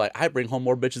the dudes, like I bring home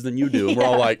more bitches than you do, and we're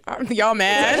all like, Y'all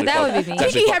mad? That would be me. It's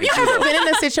actually Kiki, have you fucking ever true, been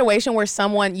in a situation where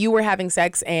you were having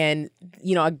sex and,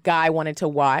 a guy wanted to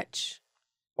watch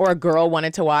or a girl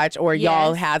wanted to watch or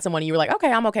y'all Yes. had someone and you were like,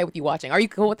 okay, I'm okay with you watching. Are you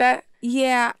cool with that?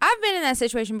 Yeah, I've been in that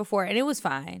situation before, and it was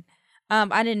fine.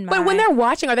 I didn't mind. But when they're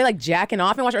watching, are they like jacking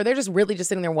off and watching or they're just really just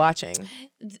sitting there watching?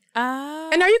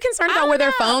 And are you concerned about where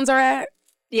their phones are at?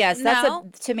 Yes, No.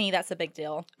 to me that's a big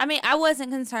deal. I mean, I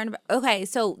wasn't concerned about. Okay,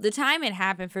 so the time it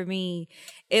happened for me,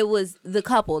 it was the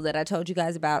couple that I told you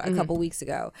guys about a couple weeks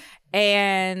ago,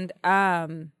 and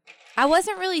I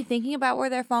wasn't really thinking about where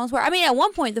their phones were. I mean, at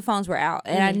one point the phones were out,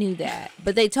 and I knew that,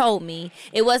 but they told me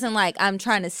it wasn't like I'm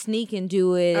trying to sneak and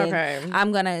do it. Okay. And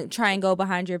I'm gonna try and go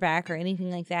behind your back or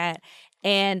anything like that.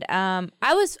 And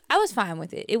I was fine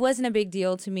with it. It wasn't a big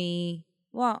deal to me.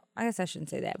 Well, I guess I shouldn't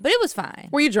say that, but it was fine.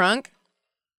 Were you drunk?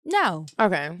 No.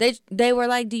 Okay. They were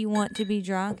like, do you want to be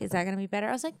drunk? Is that going to be better?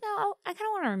 I was like, no, I kind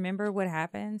of want to remember what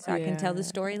happened so I can tell the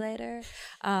story later.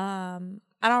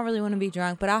 I don't really want to be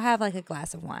drunk, but I'll have like a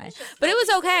glass of wine. But it was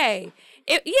okay.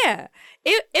 It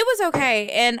was okay.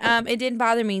 And it didn't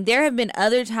bother me. There have been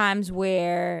other times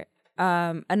where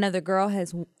another girl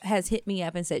has hit me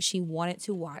up and said she wanted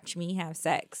to watch me have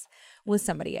sex with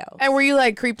somebody else. And were you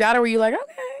like creeped out or were you like, okay?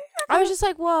 I was just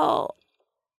like, well,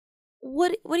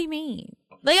 what do you mean?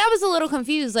 Like, I was a little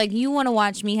confused. Like, you want to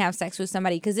watch me have sex with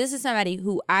somebody because this is somebody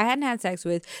who I hadn't had sex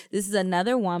with. This is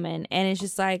another woman. And it's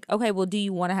just like, okay, well, do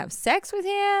you want to have sex with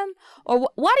him? Or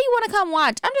why do you want to come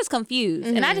watch? I'm just confused.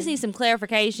 And I just need some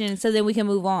clarification so then we can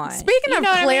move on. Speaking of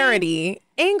clarity,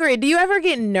 Ingrid, do you ever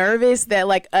get nervous that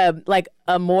like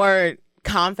a more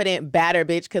confident, badder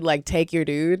bitch could like take your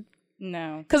dude?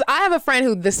 No. Because I have a friend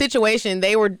who the situation,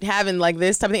 they were having like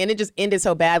this type of thing and it just ended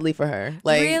so badly for her.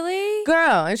 Like, Really?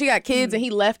 girl, and she got kids and he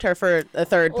left her for a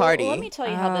third party. Well, let me tell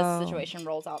you how this situation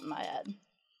rolls out in my head.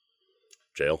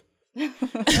 jail, dead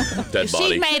body.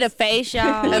 She made a face,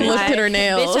 y'all. And looked at her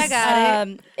nails. Bitch, I got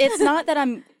it. It's not that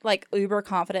I'm like uber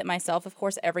confident myself. Of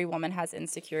course, every woman has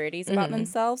insecurities about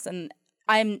themselves, and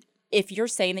if you're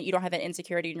saying that you don't have an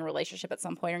insecurity in your relationship at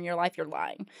some point in your life, you're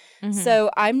lying.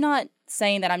 So I'm not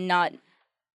saying that I'm not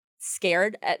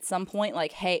scared at some point,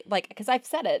 like, hey, like, because I've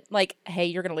said it, like, hey,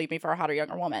 you're gonna leave me for a hotter,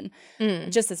 younger woman,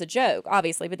 just as a joke,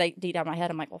 obviously. But deep down my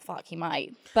head, I'm like, well, fuck, he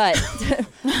might. But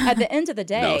at the end of the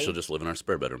day, No, she'll just live in our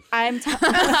spare bedroom. That's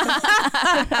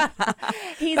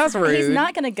rude. He's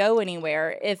not going to go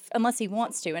anywhere unless he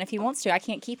wants to, and if he wants to, I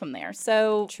can't keep him there.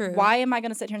 So True. why am I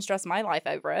going to sit here and stress my life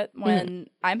over it when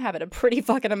I'm having a pretty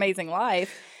fucking amazing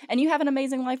life, and you have an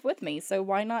amazing life with me? So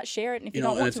why not share it? And if you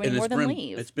don't want to anymore, then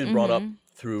leave. It's been brought up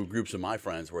through groups of my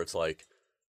friends where it's like,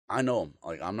 I know them.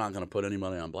 Like, I'm not going to put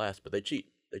anybody on blast, but they cheat.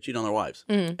 They cheat on their wives.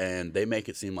 And they make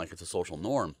it seem like it's a social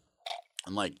norm.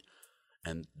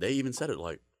 And they even said it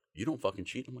like, you don't fucking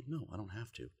cheat. I'm like, no, I don't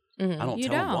have to. I don't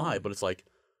tell them why, but it's like,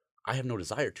 I have no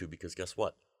desire to because guess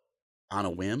what? On a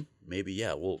whim, maybe,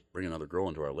 yeah, we'll bring another girl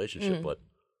into our relationship, but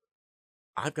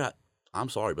I'm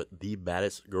sorry, but the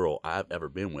baddest girl I've ever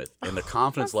been with and the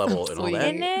confidence level and all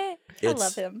that. Isn't it? I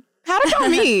love him. How did y'all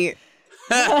meet?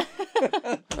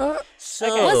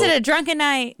 So Was it a drunken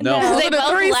night? No. They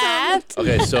both laughed.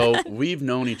 Okay, so we've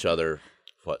known each other,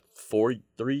 what, 4 years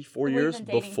been dating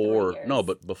before? 3 years. No,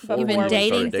 but before You've we been even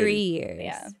dating started 3 years.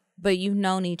 Yeah. But you've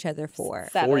known each other for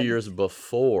 7. 4 years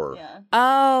before. Yeah.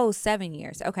 Oh, 7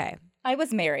 years. Okay. I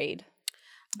was married.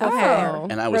 Okay. Oh.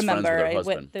 And I was Remember, friends with her I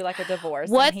husband. went through like a divorce.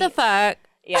 What and the fuck?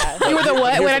 Yeah. You were the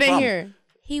what? Here's Wait, the I didn't problem. hear.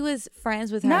 He was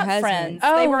friends with her Not husband. friends.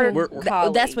 Oh. They were We're-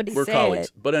 colleagues. That's what he We're said.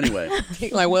 colleagues. But anyway,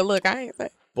 Like, well, look, I ain't say.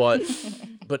 but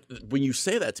when you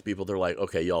say that to people, they're like,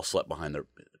 okay, y'all slept behind their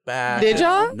back. Did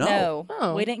y'all? No.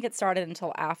 Oh. We didn't get started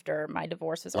until after my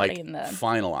divorce was already Like in the.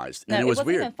 finalized. No, And it was wasn't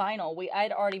weird. even final.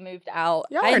 I'd already moved out.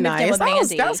 Y'all I are moved in nice. with That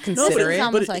was Mandy. considerate. It's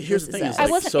almost but like here's this the is thing. Is that. I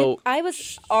like, wasn't. so I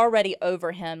was already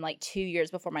over him like 2 years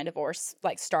before my divorce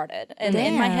like started, and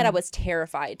in my head I Damn. was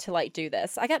terrified to like do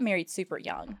this. I got married super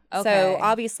young, Okay. so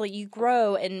obviously you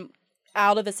grow and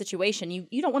out of a situation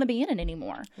you don't want to be in it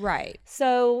anymore. Right.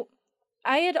 So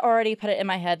I had already put it in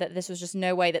my head that this was just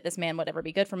no way that this man would ever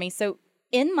be good for me. So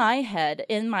in my head,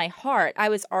 in my heart, I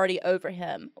was already over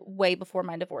him way before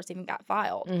my divorce even got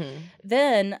filed.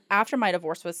 Then after my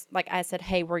divorce was like, I said,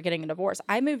 hey, we're getting a divorce.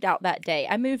 I moved out that day.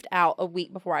 I moved out a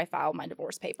week before I filed my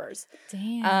divorce papers.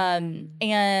 Damn.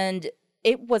 And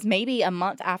it was maybe a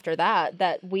month after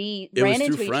that we it ran was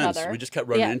into through each friends. other. We just kept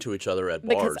running Yeah. into each other at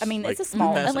Because bars. I mean, like, it's a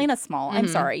small passing. Atlanta's small. I'm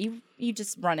sorry, you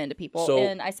just run into people, So-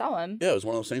 and I saw him. Yeah, it was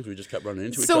one of those things we just kept running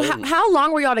into So each other. how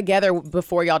long were y'all together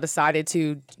before y'all decided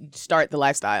to start the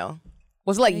lifestyle?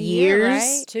 Was it like year, years?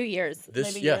 right? 2 years.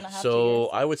 This, maybe a year yeah. and a half, 2 So years.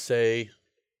 I would say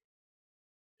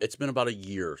it's been about a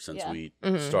year since Yeah. we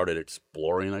Mm-hmm. started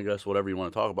exploring, I guess, whatever you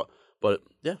want to talk about. But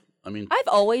yeah, I mean, I've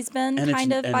always been and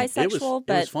kind of and bisexual, it was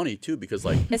but funny too because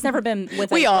like it's never been with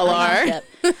We a all are. relationship.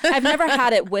 I've never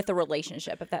had it with a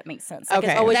relationship, if that makes sense. Like,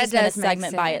 Okay. It's always That just been a does make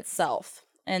segment by sense. itself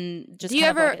and just Do you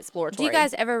kind of ever? like exploratory. Do you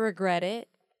guys ever regret it?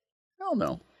 hell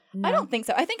no. I don't think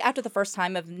so. I think after the first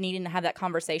time of needing to have that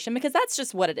conversation, because that's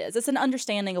just what it is. It's an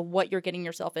understanding of what you're getting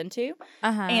yourself into.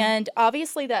 Uh-huh. And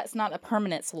obviously that's not a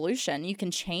permanent solution. You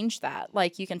can change that.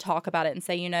 Like you can talk about it and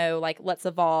say, like, let's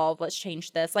evolve, let's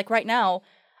change this. Like right now,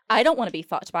 I don't want to be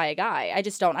fucked by a guy. I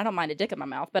just don't. I don't mind a dick in my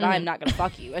mouth, but I'm not going to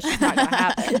fuck you. It's just not going to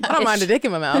happen. I don't mind a dick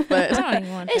in my mouth, but I don't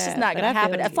even want It's just not but going to I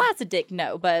feel happen. A you. flaccid dick,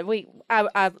 no. But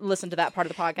I listened to that part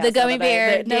of the podcast. The gummy other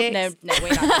day. bear No, dicks? we're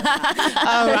not doing that.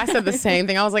 oh, I said the same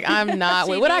thing. I was like, I'm not.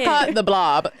 She What I did. call it? The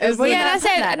blob. It's Well, like, yeah, and I Put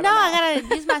that said in no. my I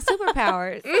gotta use my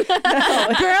superpowers.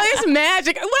 girl, it's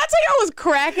magic. When I tell you I was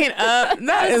cracking up,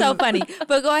 That was so funny.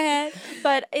 But go ahead.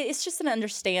 But it's just an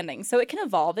understanding. So it can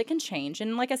evolve, it can change.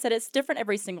 And like I said, it's different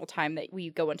every single time that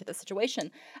we go into the situation.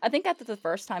 I think after the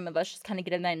first time of us just kind of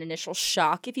getting that initial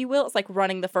shock, if you will, it's like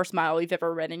running the first mile you've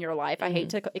ever run in your life. I hate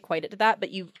to equate it to that,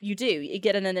 but you do. You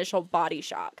get an initial body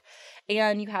shock.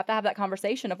 And you have to have that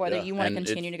conversation of whether Yeah, you want to and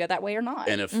continue to go that way or not.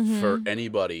 And if for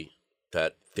anybody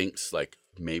that thinks like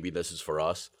maybe this is for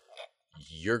us,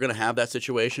 you're gonna have that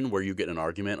situation where you get in an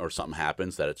argument or something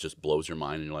happens that it just blows your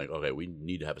mind and you're like, okay, we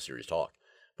need to have a serious talk.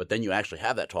 But then you actually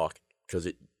have that talk because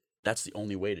that's the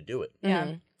only way to do it.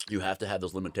 yeah. You have to have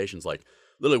those limitations. Like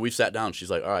literally, we've sat down.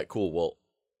 She's like, all right, cool. Well,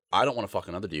 I don't want to fuck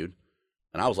another dude,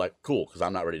 and I was like, cool, because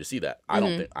I'm not ready to see that. I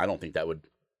don't think that would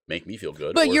make me feel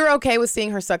good. but or- you're okay with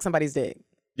seeing her suck somebody's dick.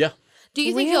 yeah. Do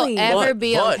you think Really? you'll ever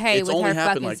be but okay it's with only her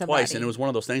happened fucking like somebody? twice, and it was one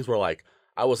of those things where like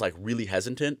I was like really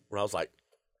hesitant, where I was like,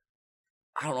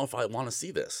 I don't know if I want to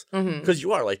see this because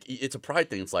you are like it's a pride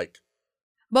thing. It's like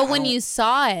But when you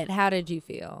saw it, how did you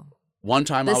feel? one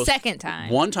time The I was second time.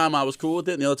 One time I was cool with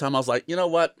it, and the other time I was like, you know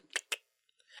what?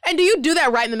 And do you do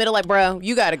that right in the middle, like, bro,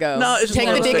 you gotta go? No, it's just take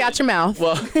one the of those dick things- out your mouth.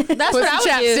 Well, That's Put what I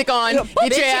some would do. chapstick on.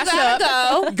 Get your ass gotta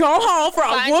up. Go home for a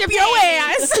Find whoop your your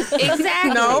pants. ass.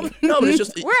 Exactly. No. no, but it's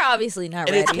just We're obviously not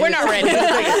and ready. We're not ready.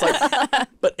 It's like,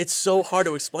 but it's so hard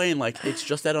to explain. Like, it's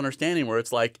just that understanding where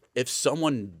it's like, if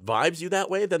someone vibes you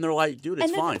that way, then they're like, dude,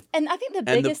 it's fine. And I think the And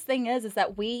biggest thing is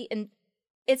that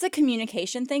it's a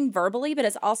communication thing verbally, but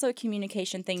it's also a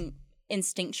communication thing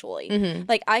instinctually.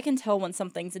 Like I can tell when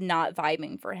something's not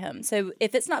vibing for him. So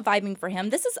if it's not vibing for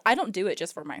him, I don't do it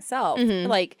just for myself.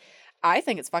 Like I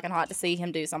think it's fucking hot to see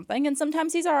him do something, and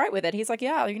sometimes he's all right with it. He's like,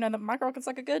 yeah, my girl can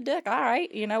suck a good dick. All right,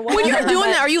 when you're whatever. doing But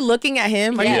that, are you looking at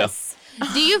him? Are you- yes.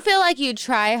 Do you feel like you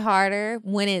try harder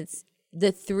when it's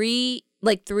the three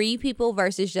people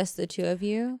versus just the two of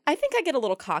you? I think I get a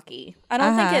little cocky. I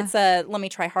don't think it's let me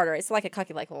try harder. It's like a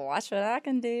cocky, like, well, watch what I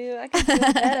can do. I can do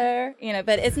it better,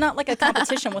 but it's not like a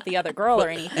competition with the other girl or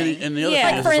anything. And the other Yeah.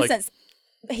 thing is, For it's like, instance,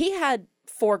 he had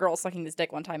 4 girls sucking his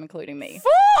dick one time, including me.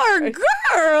 4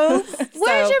 girls.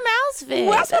 Where's your mouth house fit?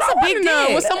 Well, that's what I want to know.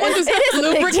 Was someone just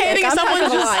lubricating? I'm not Someone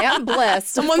gonna just lie, I'm blessed.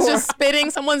 someone's just spitting.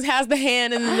 Someone has the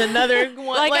hand and then another one.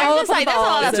 Like, I'm just like, that's a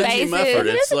lot of It's a team spaces. effort.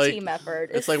 It It's is a like team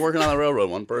effort. it's like working on the railroad.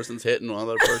 One person's hitting, one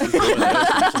other person's doing this.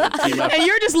 It's a team effort. and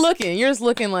you're just looking. You're just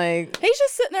looking like. He's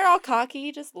just sitting there all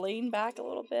cocky, just lean back a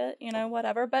little bit,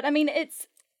 whatever. But I mean, it's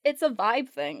a vibe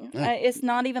thing. Yeah. It's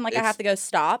not even like I have to go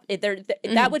stop.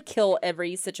 That would kill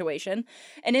every situation,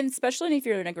 and especially if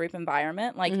you're in a group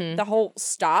environment, like the whole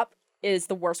stop is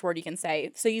the worst word you can say.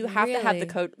 So you have to have the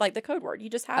code word. You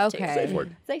just have to. Safe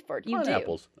word. Safe word. You do.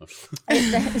 Pineapples.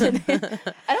 I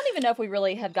don't even know if we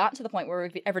really have gotten to the point where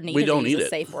we've ever needed don't to use need a it.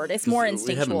 safe word. It's more We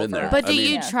instinctual. haven't been for there. us. But do I mean-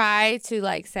 you Yeah. try to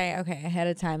like say, okay, ahead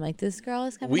of time, like this girl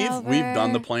is coming over? We've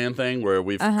done the plan thing where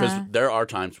because there are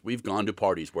times we've gone to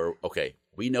parties where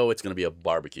we know it's going to be a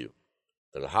barbecue.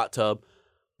 There's a hot tub,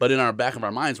 but in our back of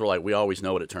our minds we're like we always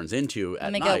know what it turns into at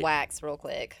Let me night. go wax real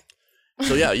quick.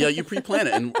 So yeah, you pre-plan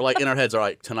it, and we're like in our heads, all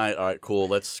right, tonight, all right, cool,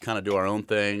 let's kind of do our own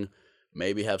thing,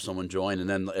 maybe have someone join, and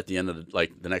then at the end of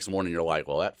the next morning, you're like,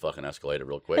 well, that fucking escalated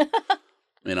real quick,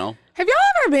 Have y'all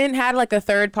ever had like a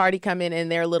third party come in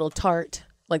and they're a little tart,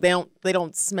 like they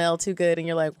don't smell too good, and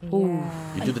you're like, ooh.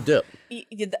 You do the dip.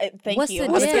 Thank What's you. the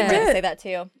I was getting ready to dip? say that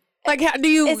too. Like how do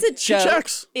you? It's a joke.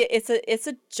 checks. It's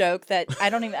a joke that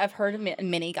I've heard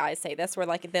many guys say this, where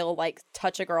like they'll like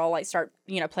touch a girl, like start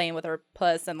playing with her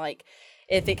puss, and like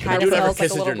if it kind of dude ever smells like a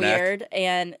kisses little your neck? weird,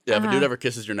 and Yeah, if a dude ever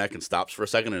kisses your neck and stops for a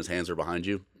second and his hands are behind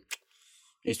you,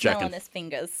 he's checking. smelling his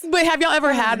fingers. But have y'all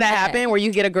ever had that happen where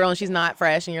you get a girl and she's not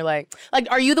fresh and you're like,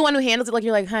 are you the one who handles it? Like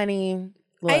you're like, honey,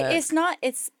 look.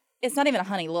 It's not even a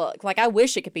honey look. Like I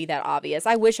wish it could be that obvious.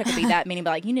 I wish I could be that meaning,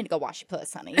 but like you need to go wash your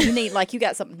puss, honey. You need you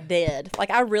got something dead. Like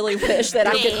I really wish that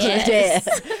I could do dead.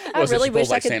 I really she wish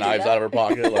pulls I like could St. do Ives that. out of her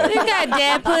pocket. Like, You got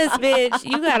dead puss, bitch.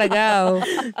 You gotta go.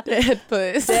 dead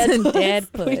puss.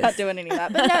 Dead puss. We're not doing any of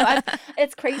that. But no,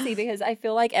 it's crazy because I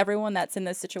feel like everyone that's in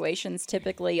those situations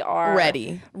typically are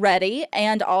Ready.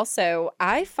 And also,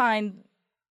 I find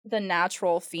the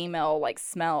natural female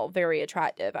smell very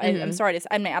attractive. I'm sorry to say,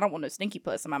 I don't want no stinky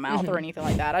puss in my mouth or anything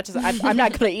like that. I'm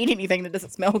not going to eat anything that doesn't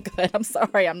smell good. I'm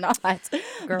sorry, I'm not.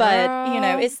 Girl. But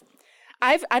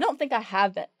I don't think I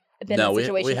have been in No, a we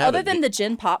situation other haven't. than the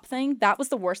gin pop thing. That was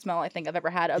the worst smell I think I've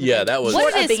ever had. Yeah, that was-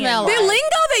 What did it smell The like? lingo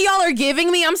that y'all are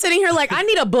giving me, I'm sitting here like, I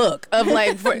need a book of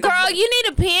Girl, you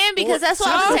need a pen because that's what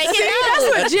I was taking see, out. that's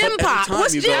what Every gym pop. time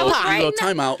What's you gym go, pop? You go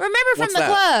time out. Remember from What's the that?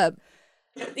 club.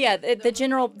 Yeah, the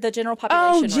general population.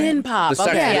 Oh, room. gin pop. The sex,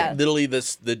 Okay. Yeah. literally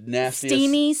the nastiest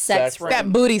Steamy sex room.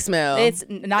 That booty smell. It's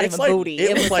not It's even like, booty.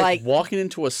 It was like like walking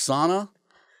into a sauna.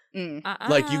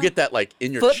 Like you get that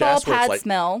in your football chest where it's pad like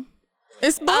smell.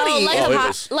 It's booty. Oh, like, Oh, a it hot,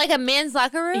 was- like a men's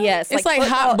locker room? Yes, It's like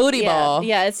hot booty yeah, ball.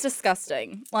 Yeah, it's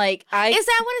disgusting. Like Is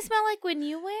that what it smelled like when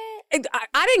you went?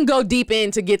 I didn't go deep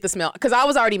in to get the smell because I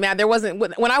was already mad. There wasn't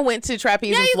when I went to Trapeze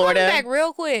Yeah, in you coming Florida. back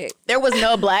real quick. There was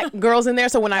no black girls in there,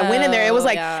 so when I went in there, it was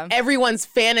like yeah. everyone's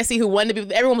fantasy who wanted to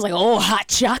be. Everyone was like, "Oh, hot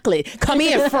chocolate, come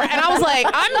in," and I was like,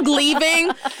 "I'm leaving,"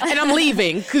 and I'm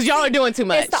leaving because y'all are doing too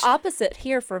much. it's the opposite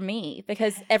here for me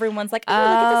because everyone's like, "Oh,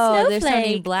 Oh, look at the there's so snowflake."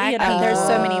 many black There's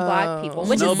so many people. black people,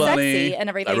 which Snow is bunny. sexy and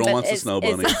everything. Everyone but wants a it's, snow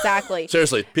it's bunny. exactly.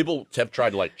 Seriously, people have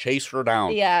tried to chase her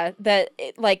down. Yeah,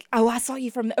 oh, I saw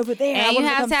you from over there. I And you wanted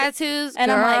to have come- tattoos, And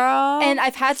girl. I'm like, and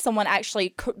I've had someone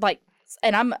actually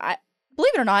and I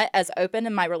believe it or not, as open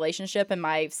in my relationship and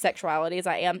my sexuality as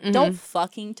I am, don't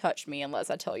fucking touch me unless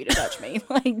I tell you to touch me.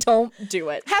 Don't do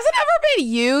it. Has it ever been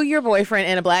you, your boyfriend,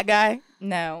 and a black guy?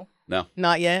 No. No,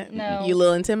 Not yet. No. You a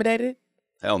little intimidated?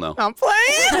 hell no. I'm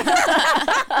playing.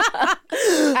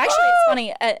 Actually, it's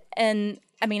funny, and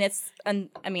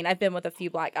I mean, I've been with a few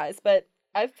black guys, but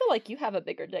I feel like you have a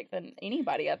bigger dick than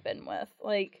anybody I've been with.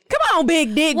 Like, Come on,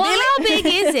 big dick. Well, Billy. how big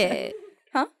is it?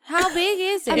 Huh? How big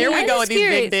is it? Here we I'm go just with these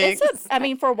big curious.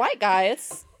 dicks. for a white guy,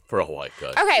 it's For a white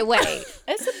guy. Okay, wait.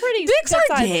 a pretty Dicks are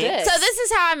good-sized dicks. dick. So this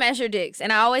is how I measure dicks,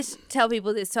 and I always tell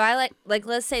people this. So I like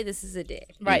let's say this is a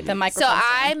dick. right, the So microphone.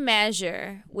 I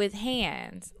measure with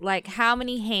hands, like how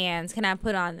many hands can I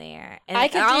put on there? And I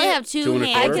could only do- have two 2 and a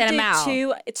hands quarter? and a mouth.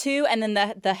 two, and then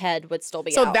the head would still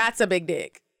be So out. that's a big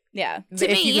dick. Yeah. To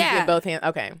if me, you can yeah. get both hands.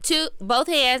 Okay. Both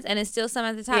hands, and it's still some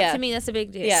at the top. Yeah. To me, that's a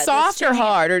big dick. Yeah. Soft or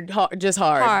hard or just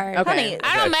hard? Hard. Okay. Honey,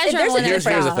 I don't Okay. measure There's a when Here's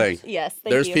they're the soft. thing. Yes,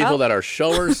 thank There's you. people Oh, that are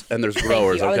showers and there's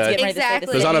growers. you. I was Okay. getting ready to say the Exactly.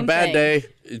 Because on a same bad thing.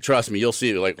 day, trust me, you'll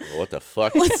see like, what the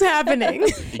fuck? What's happening? You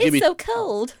give me, It's so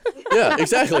cold. yeah,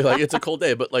 exactly. Like it's a cold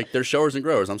day, but there's showers and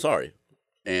growers. I'm sorry,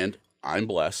 and I'm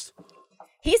blessed.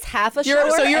 He's half a You're-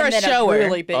 shower. so you're and a then shower.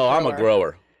 really big I'm a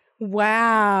grower.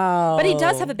 Wow. But he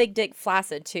does have a big dick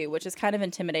flaccid too, which is kind of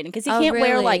intimidating because he can't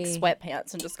wear like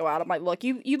sweatpants and just go out. I'm like, look,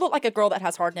 you look like a girl that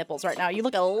has hard nipples right now. You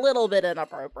look a little bit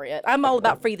inappropriate. I'm all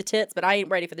about free the tits, but I ain't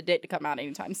ready for the dick to come out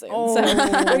anytime soon. So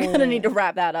we're gonna need to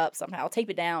wrap that up somehow,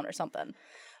 tape it down or something.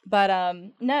 But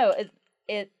no,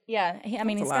 yeah. I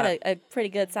mean, he's got a pretty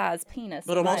good sized penis.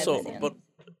 But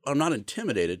I'm not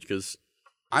intimidated because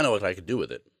I know what I could do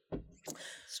with it.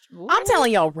 I'm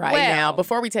telling y'all now,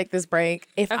 before we take this break,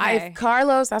 if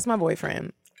Carlos, that's my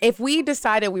boyfriend, if we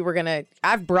decided we were gonna,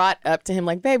 I've brought up to him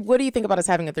like, babe, what do you think about us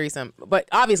having a threesome? But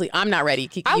obviously, I'm not ready.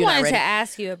 Kiki, I wanted to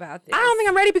ask you about this. I don't think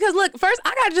I'm ready because look, first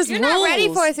I gotta You're not ready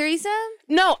for a threesome?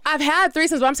 No, I've had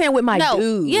threesomes, but I'm saying with my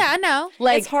dude. Yeah, I know.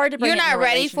 Like, it's hard to bring. You're not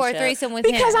ready for a threesome with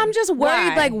him because I'm just worried.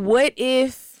 Why? Like, what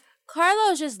if?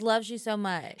 Carlos just loves you so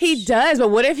much. He does, but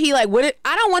what if he I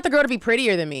don't want the girl to be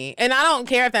prettier than me, and I don't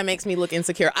care if that makes me look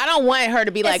insecure. I don't want her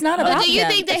to be like. It's not about do you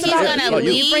think that he's gonna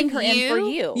leave you? Bring her in for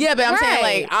you. Yeah, but I'm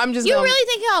saying like I'm just. You really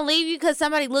think he'll leave you because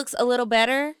somebody looks a little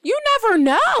better? You never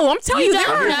know. I'm telling you, you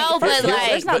don't know, but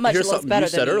there's not much that looks better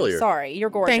than you. Earlier. Sorry, you're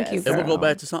gorgeous. Thank you. And we'll go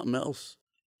back to something else.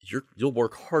 You'll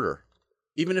work harder,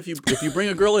 even if you bring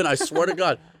a girl in. I swear to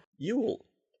God, you will.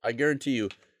 I guarantee you,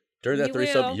 during that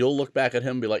threesome, you'll look back at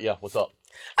him and be like, "Yeah, what's up?"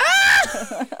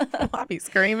 I'll be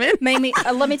screaming. Mamie,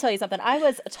 let me tell you something. I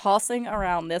was tossing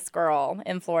around this girl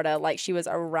in Florida like she was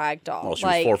a rag doll. Well, she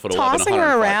was 4'11", tossing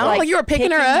her around like you were picking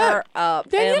her up.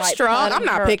 Then you're strong. I'm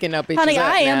not picking up bitches. Honey,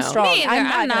 I am strong.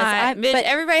 I'm not. But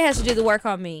everybody has to do the work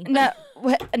on me.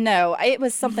 No, it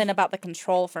was something about the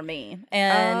control for me,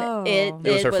 and it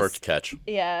was her first catch.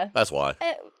 Yeah, that's why.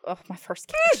 My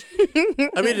first catch.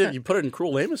 I mean, you put it in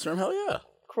cruel layman's term. Hell yeah.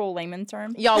 Cruel layman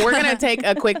term. Y'all, we're gonna take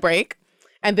a quick break,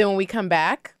 and then when we come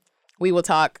back, we will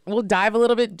talk. We'll dive a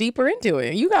little bit deeper into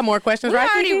it. You got more questions, right?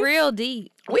 We're already Kiki? real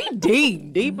deep. We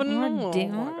deep in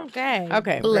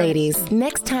Okay. Ladies,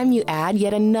 next time you add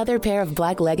yet another pair of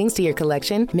black leggings to your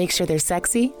collection, make sure they're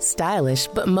sexy, stylish,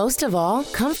 but most of all,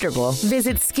 comfortable.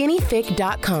 Visit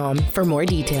skinnyfit.com for more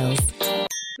details.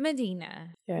 Medina,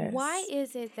 yes. Why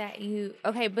is it that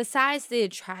besides the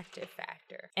attractive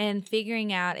factor and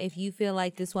figuring out if you feel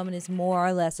like this woman is more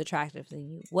or less attractive than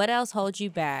you, what else holds you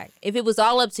back? If it was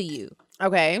all up to you.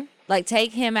 Okay. Like,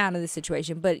 take him out of the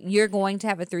situation, but you're going to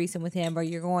have a threesome with him or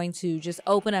you're going to just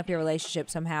open up your relationship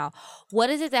somehow. What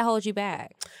is it that holds you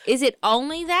back? Is it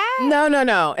only that?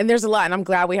 No. And there's a lot. And I'm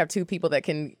glad we have two people that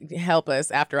can help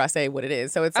us after I say what it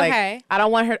is. So it's like, I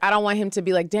don't want him to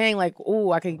be like, dang, like,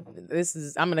 ooh, I'm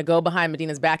going to go behind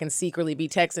Medina's back and secretly be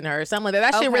texting her or something like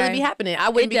that. That shouldn't really be happening. I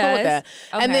wouldn't be cool with that.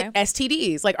 Okay. And then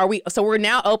STDs. Like, so we're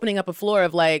now opening up a floor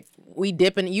of like,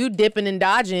 you dipping and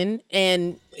dodging,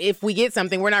 and if we get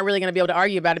something, we're not really going to be able to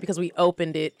argue about it because we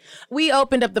opened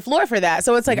up the floor for that.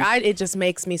 So it's like, it just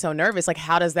makes me so nervous. Like,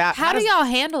 how do y'all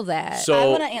handle that? So I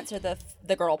want to answer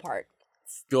the girl part.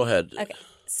 Go ahead. Okay.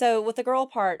 So with the girl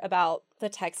part about the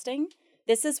texting,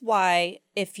 this is why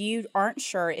if you aren't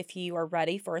sure if you are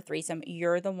ready for a threesome,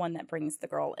 you're the one that brings the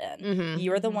girl in. Mm-hmm.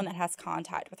 You're the one that has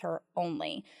contact with her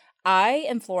only.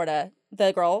 In Florida,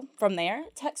 the girl from there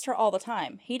texts her all the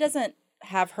time. He doesn't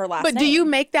have her last name. But do you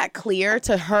make that clear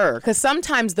to her? Because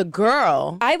sometimes the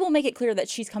girl... I will make it clear that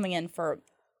she's coming in for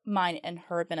mine and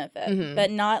her benefit, but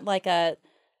not like I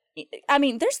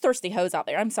mean, there's thirsty hoes out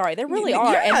there. I'm sorry. There really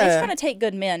are. Yeah. And they're trying to take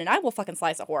good men, and I will fucking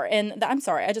slice a whore. And I'm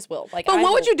sorry. I just will. Like, but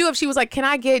what would you do if she was like, can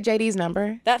I get JD's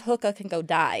number? That hooker can go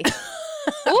die.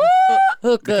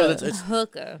 Hooker. It's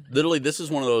hooker. Literally, this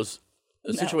is one of those...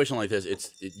 A situation like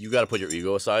this, you got to put your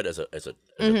ego aside as a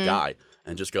guy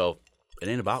and just go, it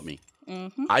ain't about me.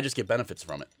 Mm-hmm. I just get benefits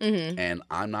from it, and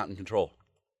I'm not in control.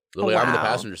 Literally, I'm in the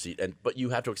passenger seat, but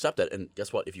you have to accept that. And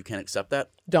guess what? If you can't accept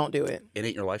that, don't do it. It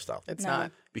ain't your lifestyle. It's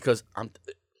not, because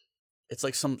it's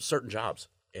like some certain jobs.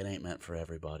 It ain't meant for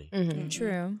everybody. Mm-hmm.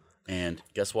 True. And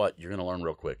guess what? You're gonna learn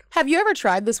real quick. Have you ever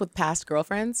tried this with past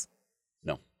girlfriends?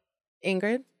 No.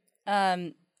 Ingrid?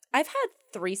 I've had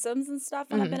threesomes and stuff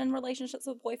when I've been in relationships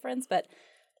with boyfriends, but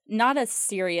not a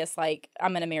serious, like,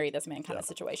 I'm going to marry this man kind of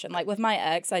situation. Like, with my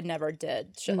ex, I never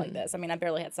did shit like this. I mean, I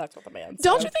barely had sex with a man. So.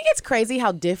 Don't you think it's crazy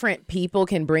how different people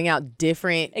can bring out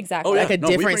different, exactly,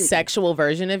 different sexual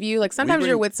version of you? Like, sometimes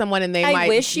you're with someone and I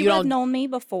wish you would have known me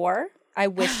before. I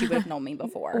wish you would have known me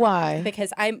before. Why?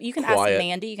 Because you can ask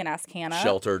Mandy, you can ask Hannah.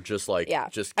 Shelter, just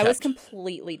kept. I was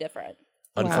completely different.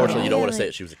 Unfortunately, you don't want to say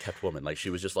it. She was a kept woman. Like, she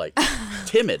was just like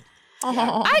timid.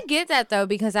 I get that though,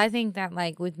 because I think that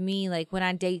like with me, like when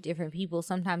I date different people,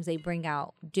 sometimes they bring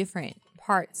out different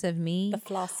parts of me. The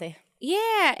flossy.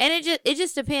 Yeah, and it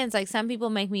just depends. Like some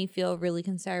people make me feel really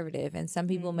conservative, and some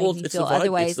people make me feel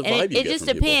other ways. And it just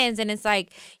depends. And it's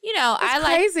like, you know, That's I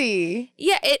like crazy.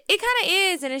 Yeah, it kind of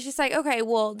is, and it's just like, okay,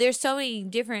 well, there's so many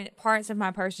different parts of my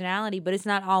personality, but it's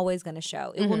not always going to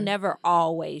show. It will never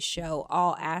always show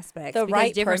all aspects. The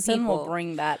right different person people will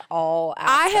bring that all.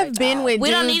 I have been with. We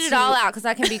don't need it all out because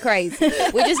I can be crazy.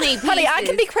 We just need pieces. Honey, I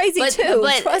can be crazy too.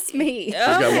 But, trust me. She's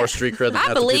got more street cred than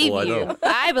half the people I know.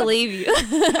 I believe you.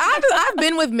 I've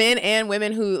been with men and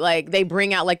women who like they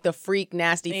bring out like the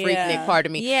nasty freak Nick part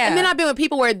of me. Yeah. And then I've been with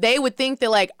people where they would think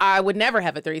that like I would never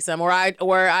have a threesome or I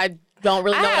don't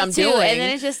really know what I'm doing. And then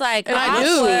it's just like, and I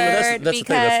do. That's the thing.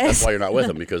 That's why you're not with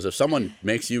them, because if someone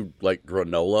makes you like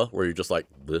granola, where you're just like,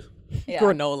 bleh. Yeah.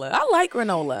 Granola. I like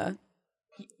granola.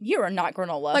 You are not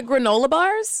granola. Like granola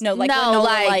bars? No, granola,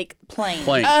 like plain.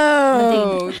 Plain.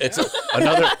 Oh. It's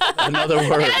another word.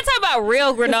 Can I talk about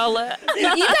real granola?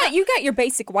 you got your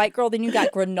basic white girl, then you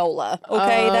got granola.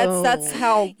 Okay, that's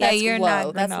how. That's you're low.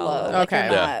 not That's granola. low. Like, Okay,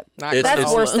 not,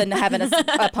 that's worse than having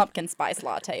a pumpkin spice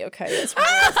latte. Okay, it's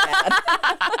really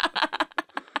bad.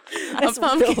 The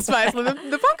pumpkin spice. The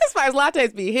pumpkin spice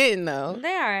lattes be hitting though.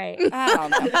 They all right. I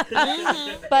don't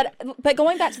know. But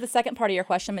going back to the second part of your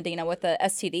question, Medina, with the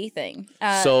STD thing.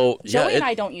 Joey and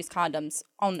I don't use condoms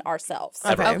on ourselves.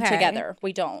 Okay. Together,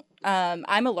 we don't.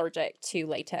 I'm allergic to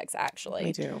latex, actually.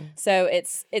 Me too. So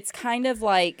it's kind of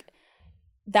like.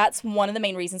 That's one of the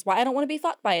main reasons why I don't want to be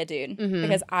fucked by a dude,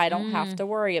 because I don't have to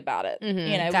worry about it.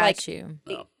 You know,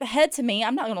 head to me,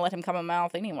 I'm not going to let him come in my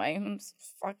mouth anyway. I'm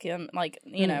fucking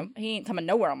you know, he ain't coming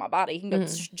nowhere on my body. He can go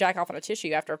jack off on a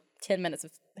tissue after 10 minutes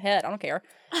of head. I don't care.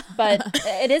 But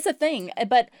it is a thing.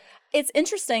 But it's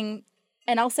interesting,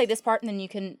 and I'll say this part, and then you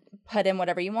can put in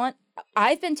whatever you want.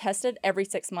 I've been tested every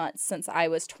 6 months since I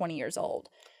was 20 years old.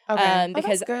 Okay.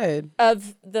 Because that's good.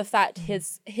 of the fact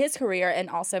his career and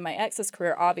also my ex's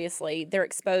career, obviously they're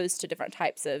exposed to different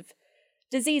types of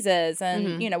diseases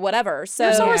and you know, whatever. So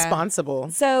you're so responsible.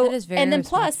 So that is very and then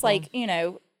plus, like, you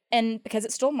know, and because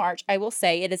it's still March, I will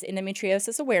say it is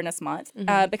Endometriosis Awareness Month.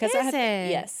 Because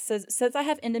since I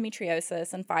have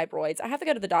endometriosis and fibroids, I have to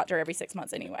go to the doctor every 6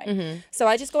 months anyway. So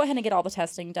I just go ahead and get all the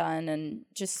testing done and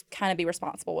just kind of be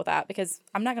responsible with that, because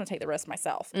I'm not going to take the risk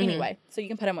myself anyway. So you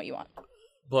can put in what you want.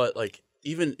 But like,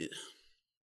 even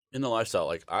in the lifestyle,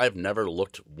 like I've never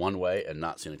looked one way and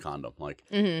not seen a condom. Like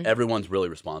everyone's really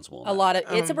responsible. A lot of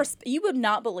you would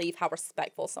not believe how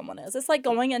respectful someone is. It's like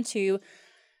going into.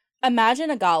 Imagine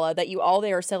a gala that you all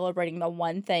there are celebrating the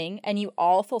one thing, and you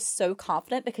all feel so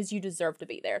confident because you deserve to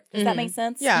be there. Does that make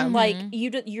sense? Yeah. Like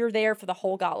you're there for the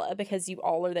whole gala because you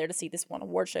all are there to see this one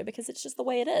award show, because it's just the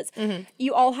way it is.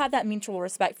 You all have that mutual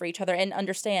respect for each other and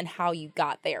understand how you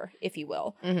got there, if you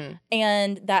will.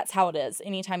 And that's how it is.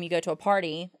 Anytime you go to a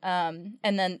party, and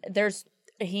then there's.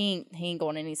 He ain't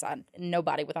going inside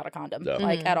nobody without a condom,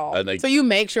 like at all. So you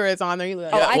make sure it's on there. You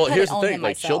like, well, here's the thing: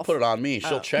 like she'll put it on me,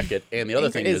 she'll check it, and the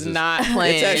other thing is not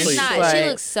playing. It's actually, she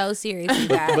looks so serious, you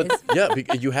guys.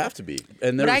 But you have to be.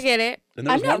 And but I get it. And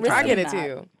there was one time I get it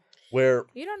too. Where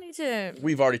you don't need to.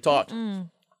 We've already talked.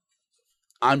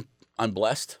 I'm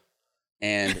blessed,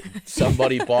 and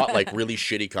somebody bought like really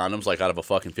shitty condoms, like out of a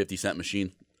fucking 50-cent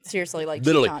machine. Seriously, like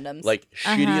literally condoms, like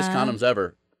shittiest condoms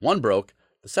ever. One broke.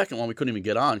 The second one we couldn't even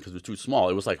get on because it was too small.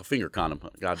 It was like a finger condom.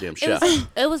 Goddamn chef.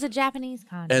 It was a Japanese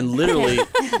condom. And literally,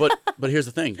 but here's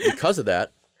the thing. Because of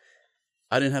that,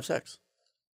 I didn't have sex.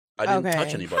 I didn't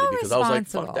touch anybody because I was like,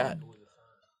 fuck that.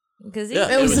 Because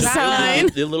it was a sign.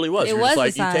 It literally was. You're just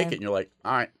like, you take it and you're like,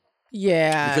 all right.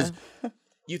 Yeah. Because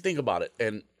you think about it,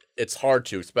 and it's hard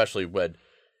to, especially when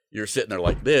you're sitting there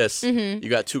like this. You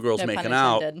got two girls making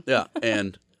out. Yeah.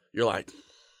 And you're like...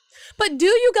 But do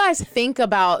you guys think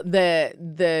about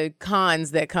the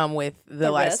cons that come with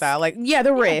the lifestyle? Risk. Like,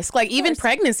 the risk. Like, even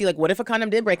pregnancy. Like, what if a condom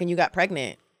did break and you got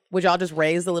pregnant? Would y'all just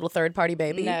raise the little third-party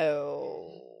baby? No.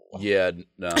 Yeah,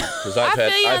 no. Because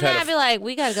I'd be like,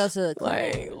 we gotta go to the club.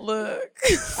 Like, look.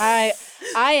 I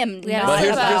am not but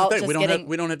here's about the thing. just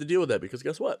We don't have to deal with that, because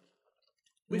guess what?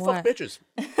 We What? fuck bitches.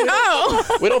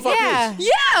 Oh. We don't fuck bitches.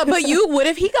 Yeah, but what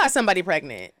if he got somebody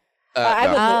pregnant?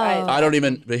 I don't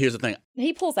even. But here's the thing.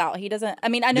 He pulls out. He doesn't. I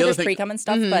mean, I know there's pre-cum and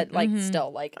stuff, but like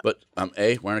still, like. But I'm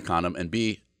A, wearing a condom, and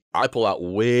B, I pull out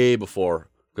way before,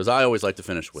 because I always like to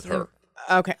finish with her.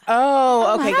 Okay.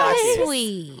 Oh, okay, got you.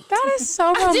 Sweet. That is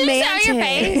so romantic. Did you see your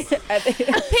face?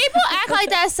 People act like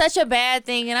that's such a bad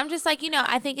thing, and I'm just like,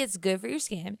 I think it's good for your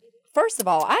skin. First of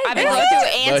all, I've been going through But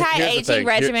here's the anti-aging thing.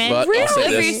 regimen. But I'll It's say good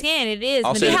for this. your skin. It is.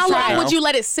 I'll say Medina this How right tried. long now. would you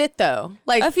let it sit though?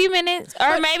 Like A few minutes,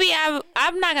 or maybe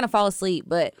I'm not gonna fall asleep,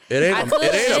 but It ain't, I could.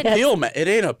 it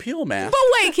ain't a peel mask. But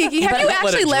wait, Kiki, have you Let it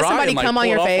actually let dry somebody and, like, come on pull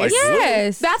your it off like face? glue.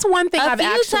 Yes. That's one thing A I've few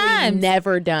actually times.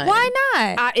 never done. Why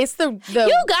not? It's the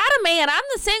You got a man. I'm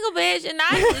the single bitch, and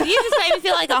you just made me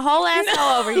feel like a whole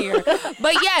asshole over here.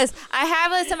 But yes, I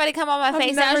have let somebody come on my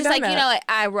face, and I never was just like, done that. like,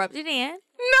 I rubbed it in.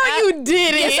 No, you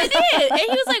didn't. Yes, I did. And he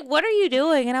was like, "What are you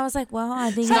doing?" And I was like, "Well,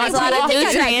 I think I there's a lot of got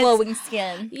nutrients." glowing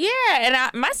skin. Yeah,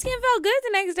 and my skin felt good the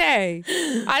next day.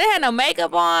 I didn't have no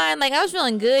makeup on. Like, I was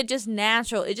feeling good, just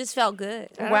natural. It just felt good.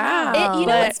 I don't Wow. know. You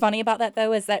know what's funny about that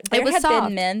though is that there was have soft.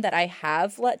 been men that I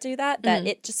have let do that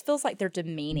it just feels like they're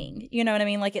demeaning. You know what I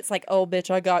mean? Like it's like, oh bitch,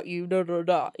 I got you, da da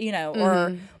da, you know,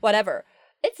 or whatever.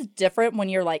 It's different when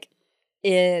you're like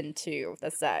into the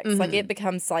sex. Like it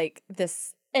becomes like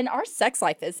this. And our sex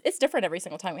life it's different every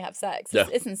single time we have sex. Yeah.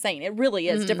 It's insane. It really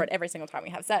is different every single time we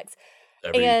have sex.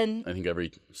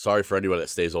 Sorry for anyone that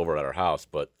stays over at our house,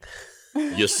 but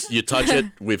you touch it,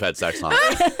 we've had sex on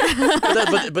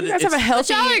it. But You guys have a it's,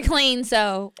 healthy. Y'all are clean,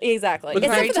 so Exactly. But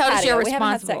Except right, for the told us you're patio. We haven't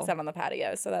had sex responsible. out on the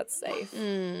patio, so that's safe.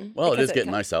 well, it because is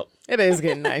getting nice out. It is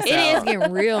getting nice. it out. is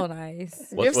getting real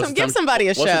nice. Give somebody a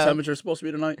What's the show. temperature supposed to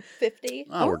be tonight? 50.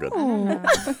 Oh, we're good.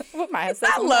 We might have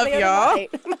sex I on the love patio y'all.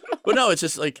 tonight. But no, it's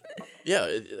just like,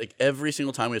 like every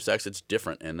single time we have sex, it's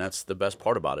different, and that's the best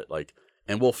part about it. Like,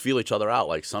 and we'll feel each other out.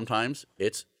 Like sometimes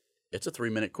it's a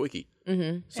 3-minute quickie.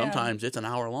 Sometimes it's an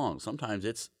hour long.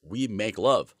 Sometimes we make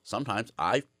love. Sometimes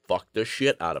I fuck the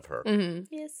shit out of her.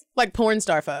 Yes. Like porn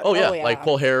star fuck. Oh yeah, yeah. like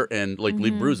pull hair and like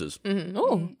leave bruises.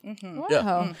 Oh.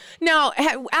 Yeah. Now,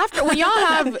 after when y'all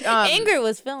have Ingrid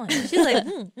was feeling it. She's like,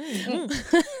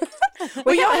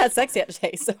 We haven't had sex yet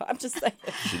today, so I'm just saying.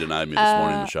 She denied me this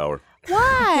morning in the shower.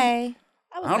 why?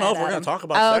 was I don't know mad if we're at gonna him. talk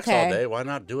about sex all Okay. day. Why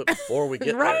not do it before we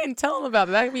get right and tell them about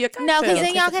it. That could be a cocktail. No, because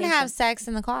then y'all can have sex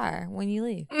in the car when you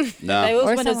leave. there? Those No. Or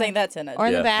windows somewhere. ain't that tinted. Or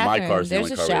in the my bathroom. car's the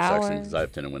There's only a car we have sex shower. in because I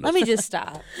have tinted windows. Let me just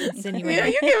stop. Yeah,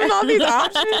 you're giving all these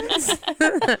options.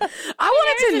 I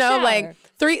wanted to a know, shower.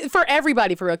 like, for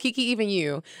everybody, for real, Kiki, even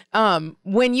you,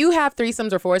 when you have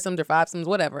threesomes or foursomes or fivesomes,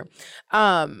 whatever,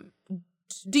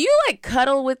 do you like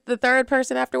cuddle with the third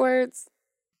person afterwards?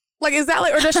 Like, is that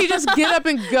like, or does she just get up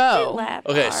and go?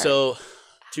 Okay, so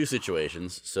 2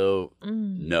 situations. So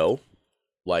no,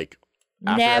 like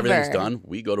after Never. everything's done,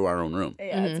 we go to our own room.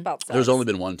 Yeah, it's about sex. There's only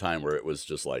been one time where it was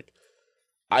just like,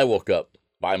 I woke up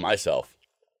by myself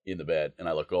in the bed and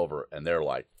I look over and they're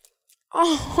like,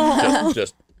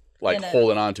 just like In a-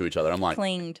 holding on to each other. I'm like,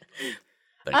 clinged.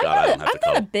 thank God I don't have to I'm not a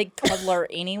cuddle. big cuddler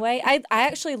anyway. I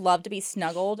actually love to be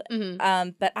snuggled,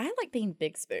 but I like being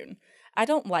big spoon. I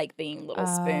don't like being little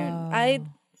spoon.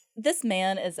 This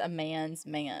man is a man's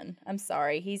man. I'm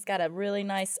sorry. He's got a really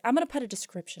nice. I'm gonna put a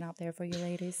description out there for you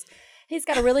ladies. He's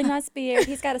got a really nice beard.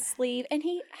 He's got a sleeve, and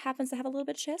he happens to have a little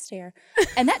bit of chest hair.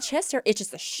 And that chest hair itches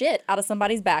the shit out of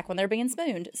somebody's back when they're being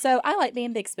spooned. So I like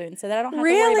being big spoon so that I don't have to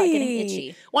worry about getting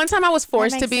itchy. One time I was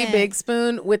forced to makes be sense. big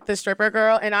spoon with the stripper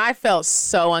girl, and I felt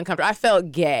so uncomfortable. I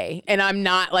felt gay, and I'm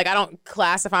not like, I don't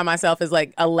classify myself as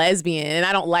like a lesbian, and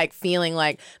I don't like feeling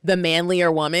like the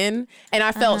manlier woman. And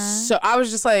I felt I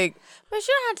was just like, But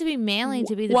you don't have to be manly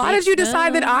to be the why big did you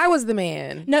decide that spoon. I was the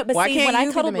man? No, but why see, can't when I you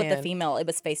be cuddled with the man? female, it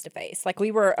was face to face. Like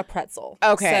we were a pretzel.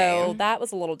 Okay. So that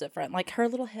was a little different. Like her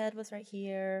little head was right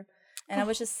here, and I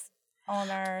was just on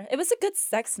her. It was a good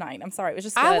sex night. I'm sorry, it was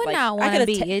just. Good. I would like, not want to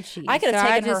be itchy. I could have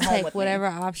so taken I just her home take with whatever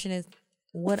option is.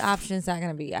 What option is that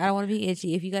going to be? I don't want to be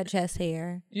itchy. If you got chest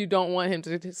hair, You don't want him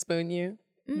to spoon you?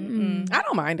 I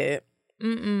don't mind it.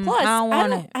 me. Plus, I don't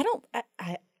want it.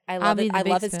 I I'll love be it. the I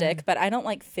big love his spoon. dick, but I don't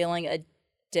like feeling a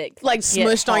dick Like get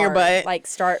smushed on your hard, butt? like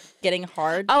start getting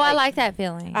hard. oh, I like that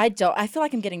feeling. I don't. I feel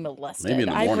like I'm getting molested. Maybe in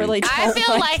the I morning. really don't. I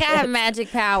feel like I have magic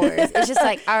powers. It's just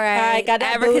like, all right, I got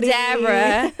that booty.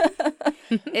 abracadabra.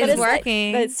 But It's like-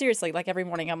 working. but seriously, like every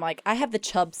morning, I'm like, I have the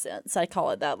chub sense. I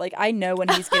call it that. Like I know when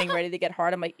he's getting ready to get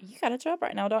hard. I'm like, you got a chub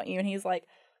right now, don't you? And he's like,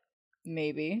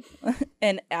 maybe.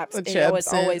 And The he chub always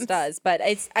sense. does. But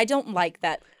I don't like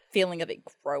that feeling of it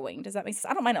growing. Does that make sense?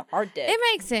 I don't mind a hard dick It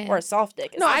makes sense. or a soft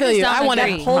dick. It's No, I like feel just you. don't I want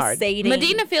agree. it hard. pulsating.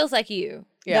 Medina feels like you.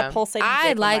 Yeah. The pulsating. I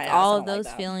dick in my like ass. all I of don't those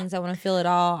like that. feelings. I want to feel it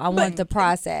all. I want the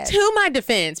process. To my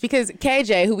defense, because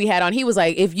KJ, who we had on, he was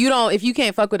like, if you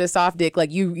can't fuck with a soft dick, like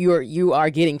you are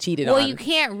getting cheated on. Well, you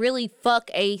can't really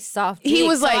fuck a soft dick. He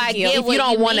was so I like, get if what you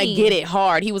don't want to mean. get it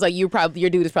hard, he was like, your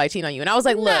dude is probably cheating on you. And I was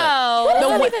like, look, No. What does the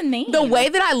that way- even mean? the way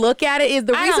that I look at it is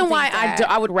the I reason don't why think that.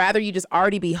 I would rather you just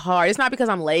already be hard. It's not because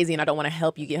I'm lazy and I don't want to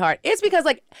help you get hard. It's because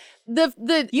like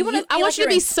I want you to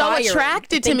be so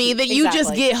attracted to me that you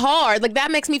just get hard. Like,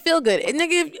 that makes me feel good. And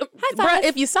nigga,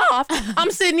 if you soft,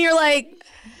 I'm sitting here like,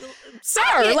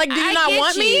 sir, like, do you not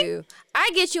want me? I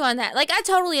get you on that. Like, I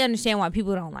totally understand why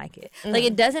people don't like it. Like,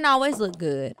 it doesn't always look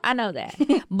good. I know that.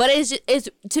 But it's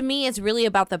to me, it's really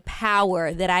about the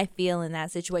power that I feel in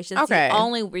that situation. That's the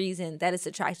only reason that it's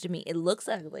attracted to me. It looks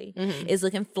ugly. It's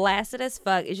looking flaccid as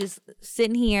fuck. It's just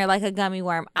sitting here like a gummy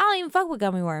worm. I don't even fuck with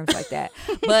gummy worms like that.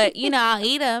 But, you know, I'll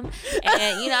eat them.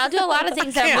 And, you know, I'll do a lot of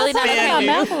things that I'm really not in my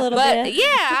mouth a little bit.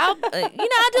 Yeah, I'll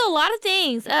do a lot of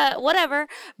things. Whatever.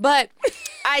 But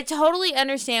I totally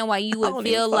understand why you would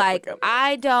feel like,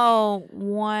 I don't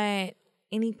want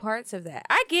any parts of that.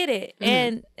 I get it.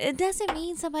 And it doesn't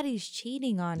mean somebody's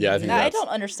cheating on you. I don't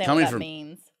understand what that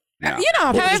means. No. You know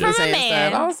how people Coming just from be a saying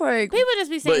man. stuff. I was like, People just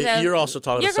be saying But that. you're also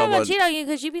talking to Your girl someone. will cheat on you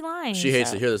because you be lying. She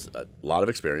hates to hear this. A lot of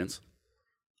experience.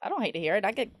 I don't hate to hear it.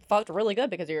 I get fucked really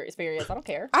good because of your experience. I don't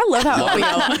care. I love how open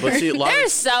y'all are. But see, a lot They're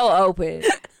of, so open.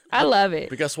 I love it.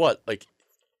 but guess what? Like,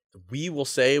 we will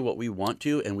say what we want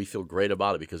to, and we feel great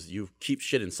about it because you keep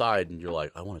shit inside, and you're like,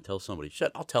 I want to tell somebody.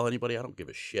 Shit, I'll tell anybody. I don't give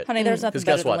a shit. Honey, there's nothing 'Cause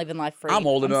better guess than what? living life free. I'm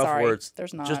old enough sorry. where it's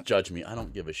There's not. just judge me. I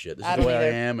don't give a shit. This I is the way don't I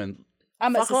either. am, and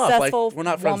I'm a fuck off. Like, successful we're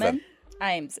not friends woman. then.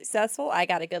 I am successful. I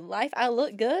got a good life. I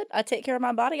look good. I take care of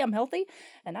my body. I'm healthy,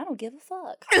 and I don't give a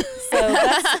fuck. So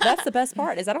that's the best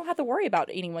part is I don't have to worry about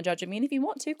anyone judging me. And if you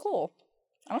want to, cool.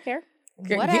 I don't care.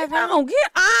 Get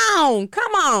on.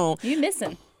 Come on. You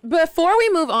missing? Before we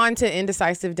move on to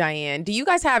indecisive Diane, do you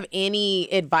guys have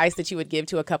any advice that you would give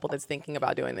to a couple that's thinking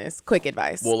about doing this? Quick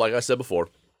advice. Well, like I said before,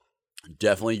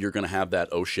 definitely you're going to have that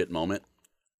oh shit moment,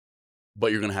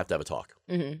 but you're going to have a talk.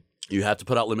 Mm-hmm. You have to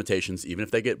put out limitations. Even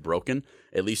if they get broken,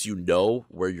 at least you know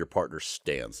where your partner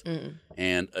stands. Mm.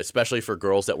 And especially for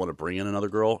girls that want to bring in another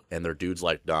girl and their dude's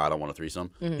like, nah, I don't want a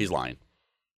threesome. He's lying.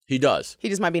 He does. He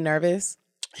just might be nervous.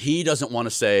 He doesn't want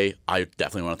to say, I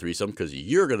definitely want a threesome because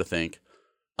you're going to think,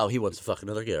 oh, he wants to fuck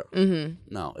another girl. Mm-hmm.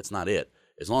 No, it's not it.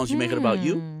 As long as you make it about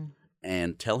you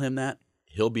and tell him that,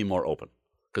 he'll be more open.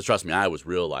 Because trust me, I was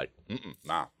real like,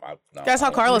 nah. No, That's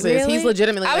how Carlos is. He's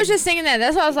legitimately. I was just thinking that.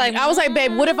 That's why I was like,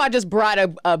 babe, what if I just brought a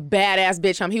badass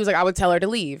bitch home? He was like, I would tell her to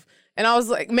leave. And I was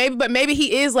like, maybe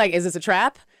he is like, is this a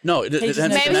trap? No, maybe he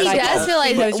does feel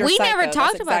like we never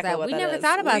talked about that. We never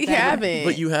thought about that. We haven't.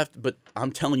 But you have. But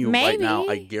I'm telling you right now,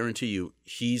 I guarantee you,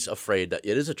 he's afraid that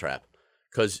it is a trap.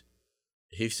 Because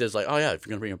he says like, oh yeah, if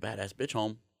you're gonna bring a badass bitch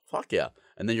home, fuck yeah.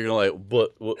 And then you're gonna like,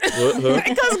 what?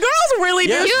 Because girls really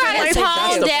do. You gotta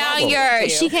tone down your. Too.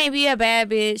 She can't be a bad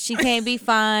bitch. She can't be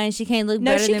fine. She can't look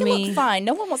better than me. No, she can look fine.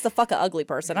 No one wants to fuck an ugly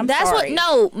person. I'm That's sorry.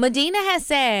 Medina has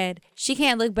said she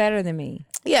can't look better than me.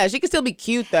 Yeah, she can still be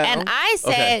cute though. And I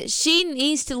said she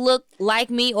needs to look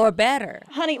like me or better.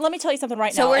 Honey, let me tell you something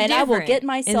right So now. we're And I will different get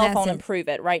my in cell that phone sense. and prove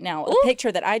it right now. A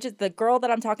picture that the girl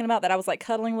that I'm talking about that I was like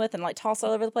cuddling with and like tossed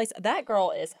all over the place, that girl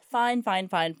is fine.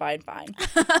 Let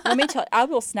me tell you, I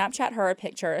will Snapchat her a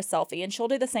picture, a selfie, and she'll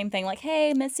do the same thing. Like,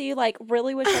 hey, miss you. Like,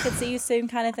 really wish I could see you soon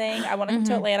kind of thing. I want to come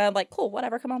to Atlanta. I'm like, cool,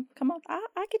 whatever. Come on.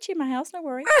 I get you in my house. No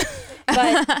worry.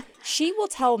 But she will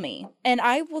tell me, and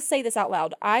I will say this out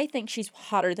loud, I think she's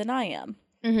hotter than I am.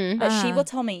 Mm-hmm. But she will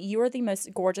tell me, you are the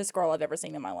most gorgeous girl I've ever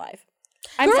seen in my life.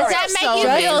 Does that make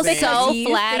you feel so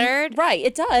flattered? Right,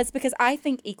 it does, because I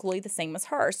think equally the same as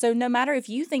her. So no matter if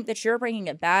you think that you're bringing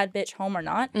a bad bitch home or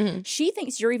not, she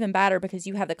thinks you're even badder because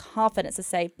you have the confidence to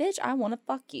say, bitch, I want to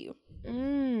fuck you.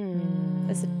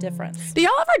 There's a difference. Do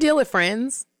y'all ever deal with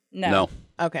friends? No.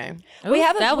 Okay. We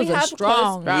have that was a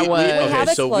strong. That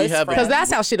was. Because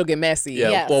that's how shit'll get messy. Yeah.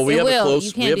 Yes. Well, we have will. a close. You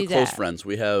We can't have do close that. friends.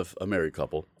 We have a married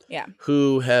couple. Yeah.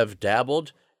 Who have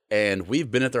dabbled, and we've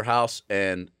been at their house,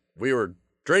 and we were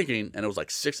drinking, and it was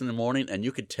like 6 a.m, and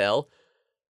you could tell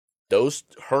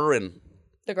her and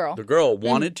The girl. the girl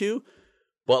wanted to,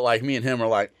 but like me and him are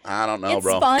like, I don't know, It's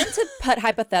bro. fun to put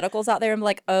hypotheticals out there and be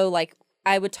like, oh, like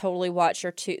I would totally watch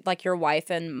your wife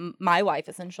and my wife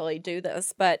essentially do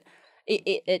this, but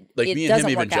it Like, it me and doesn't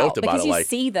him even work joked out about because it, you like-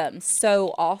 see them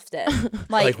so often.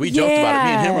 Like we joked about it.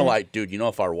 Me and him were like, dude, you know,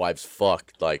 if our wives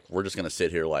fuck, like we're just gonna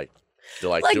sit here like.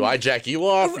 Do I jack you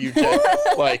off?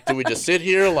 Do we just sit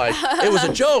here? Like, it was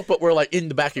a joke, but we're like in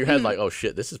the back of your head, like, oh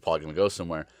shit, this is probably gonna go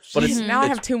somewhere. But Now I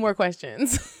have 2 more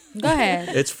questions. Go ahead.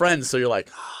 it's friends, so you're like,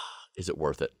 is it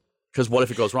worth it? Because what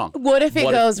if it goes wrong? What if it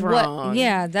goes wrong?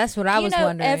 Yeah, that's what I was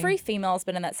wondering. Every female's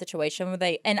been in that situation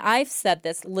where and I've said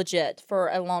this legit for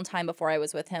a long time before I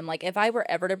was with him. Like, if I were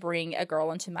ever to bring a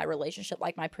girl into my relationship,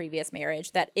 like my previous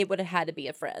marriage, that it would have had to be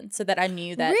a friend, so that I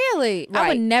knew that. Really? Right. I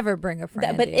would never bring a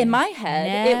friend. But in my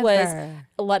head, it was, Never.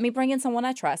 let me bring in someone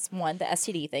I trust. One, the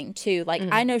STD thing. Two, like,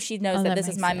 I know she knows that this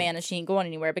is my man and she ain't going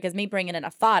anywhere, because me bringing in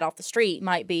a thought off the street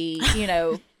might be,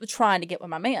 trying to get with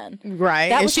my man. Right.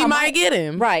 That And was she how might get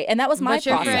him. Right. And that was my But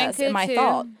your friend process and my could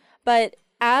thought. too. But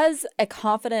as a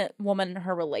confident woman in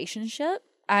her relationship,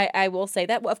 I will say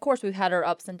that. Well, of course, we've had our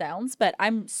ups and downs, but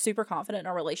I'm super confident in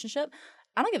our relationship.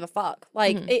 I don't give a fuck.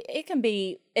 Like, it can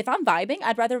be, if I'm vibing,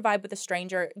 I'd rather vibe with a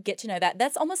stranger, get to know that.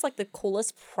 That's almost like the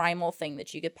coolest primal thing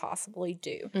that you could possibly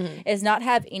do, is not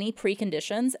have any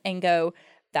preconditions and go,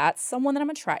 that's someone that I'm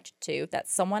attracted to.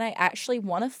 That's someone I actually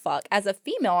want to fuck. As a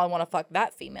female, I want to fuck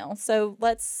that female. So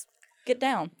let's get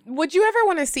down. Would you ever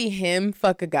want to see him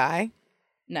fuck a guy?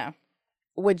 No.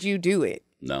 Would you do it?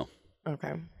 No.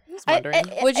 Okay. Just wondering.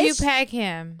 Would you peg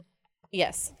him?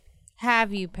 Yes.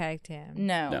 Have you pegged him?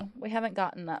 No. We haven't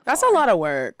gotten that That's far. a lot of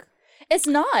work. It's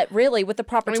not really with the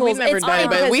proper I mean, tools. we've never It's done it,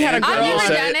 funny but we because- had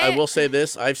a girl. I will say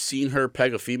this. I've seen her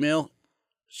peg a female.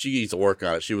 She needs to work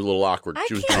on it. She was a little awkward. I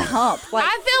She was can't drunk. hump. Like, I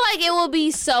feel like it will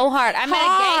be so hard. I met a gay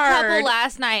Hard. couple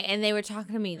last night, and they were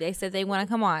talking to me. They said they want to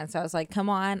come on, so I was like, "Come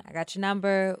on, I got your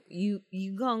number. You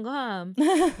gonna come?"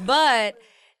 But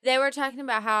they were talking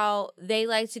about how they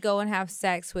like to go and have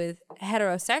sex with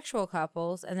heterosexual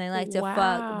couples, and they like to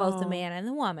fuck both the man and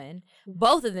the woman.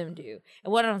 Both of them do.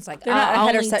 And one of them's like, they're not a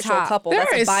only heterosexual top. couple. There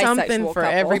That's a is bisexual something for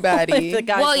couple. everybody. If the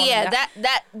guys Well, want yeah,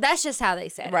 that. that's just how they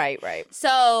said it. Right, right.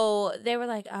 So they were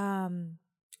like,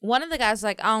 one of the guys was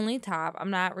like, only top. I'm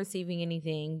not receiving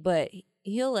anything, but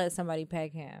he'll let somebody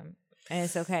peg him, and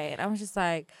it's okay. And I was just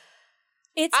like,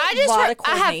 It's I a just lot heard, of I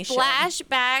have coordination.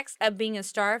 flashbacks of being a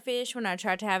starfish when I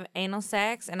tried to have anal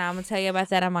sex, and I'm gonna tell you about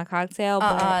that on my cocktail.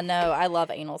 But No, I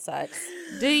love anal sex.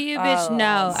 do you, bitch?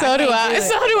 No. So do can't I. do it.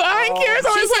 So do I. Kara's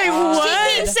always She like, said- what?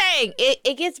 She keeps saying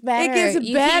it gets better. It gets You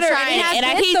keep better. trying It has and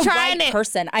I With keep the trying right it.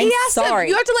 person. I'm He has to- sorry.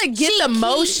 you have to like get She the keeps-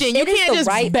 motion. You it is can't the just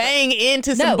right- bang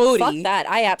into some no, booty. fuck that.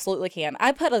 I absolutely can.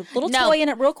 I put a little No. toy in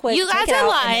it real quick. You guys take it are out,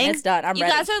 lying. And then it's done. I'm you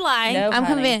ready. guys are lying. No, I'm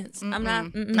honey. convinced. I'm not.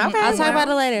 Okay, I'll talk about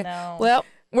it well. later. No. Well,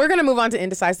 we're gonna move on to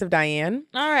Indecisive Diane.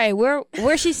 All right, where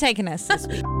she's taking us this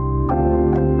week?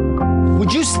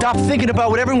 Would you stop thinking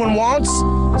about what everyone wants?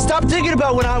 Stop thinking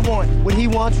about what I want, what he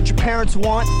wants, what your parents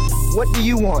want. What do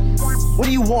you want? What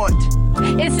do you want?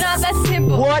 It's not that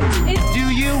simple. What do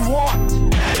you want?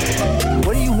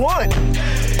 What do you want?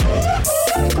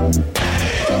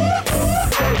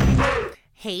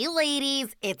 Hey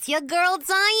ladies, it's your girl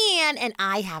Diane, and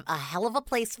I have a hell of a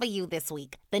place for you this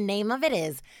week. The name of it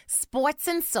is Sports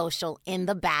and Social in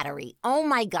the Battery. Oh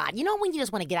my God, you know when you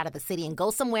just want to get out of the city and go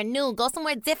somewhere new, go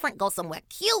somewhere different, go somewhere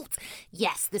cute?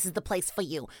 Yes, this is the place for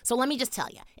you. So let me just tell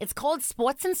you, it's called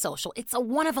Sports and Social. It's a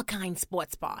one-of-a-kind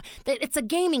sports bar. It's a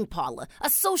gaming parlor, a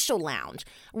social lounge,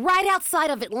 right outside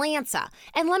of Atlanta.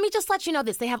 And let me just let you know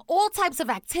this, they have all types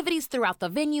of activities throughout the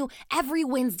venue. Every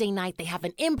Wednesday night, they have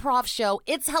an improv show.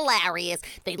 It's hilarious.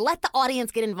 They let the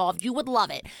audience get involved. You would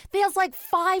love it. There's like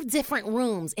 5 different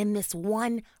rooms in this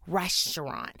one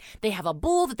restaurant. They have a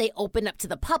pool that they open up to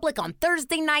the public on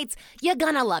Thursday nights. You're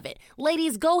gonna love it.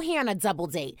 Ladies, go here on a double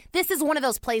date. This is one of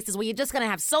those places where you're just gonna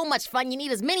have so much fun. You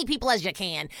need as many people as you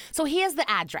can. So here's the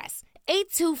address.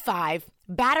 825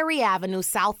 Battery Avenue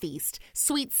Southeast,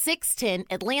 Suite 610,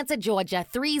 Atlanta, Georgia,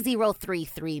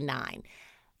 30339.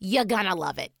 You're gonna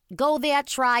love it. Go there,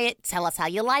 try it, tell us how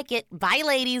you like it. Bye,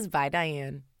 ladies. Bye,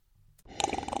 Diane.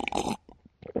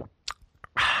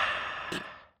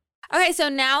 Okay, so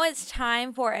now it's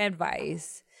time for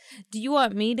advice. Do you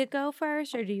want me to go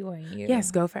first, or do you want you?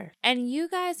 Yes, go first. And you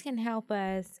guys can help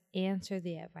us answer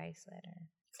the advice letter.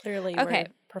 Clearly, Okay.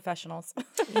 we're professionals.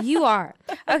 You are.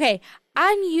 Okay,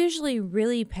 I'm usually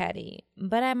really petty,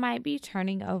 but I might be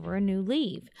turning over a new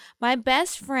leaf. My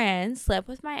best friend slept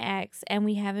with my ex, and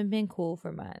we haven't been cool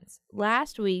for months.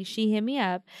 Last week, she hit me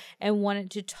up and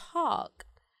wanted to talk.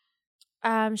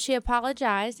 She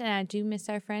apologized, and I do miss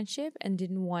our friendship and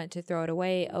didn't want to throw it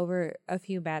away over a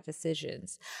few bad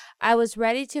decisions. I was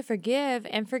ready to forgive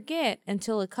and forget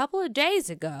until a couple of days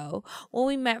ago when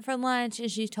we met for lunch and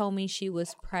she told me she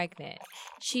was pregnant.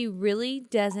 She really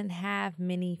doesn't have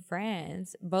many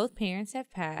friends. Both parents have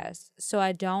passed, so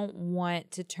I don't want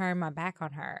to turn my back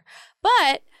on her.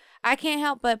 But I can't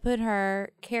help but put her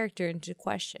character into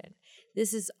question.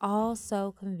 This is all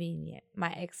so convenient.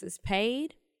 My ex is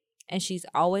paid. and she's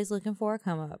always looking for a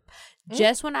come up.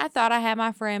 Just when I thought I had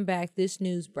my friend back, this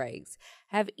news breaks.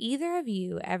 Have either of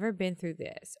you ever been through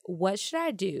this? What should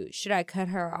I do? Should I cut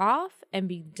her off and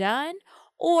be done,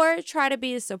 or try to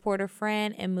be a supportive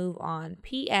friend and move on?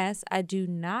 P.S. I do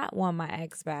not want my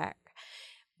ex back,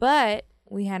 but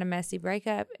we had a messy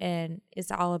breakup, and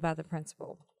it's all about the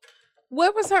principal.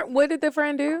 What did the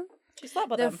friend do? She slept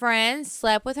with The him. friend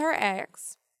slept with her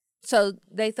ex, so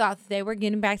they thought they were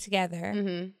getting back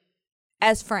together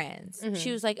as friends.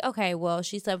 She was like, okay, well,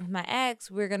 she slept with my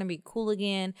ex. We're going to be cool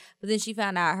again. But then she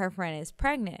found out her friend is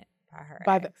pregnant by her ex.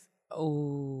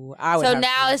 I would So have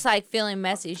now to. it's like feeling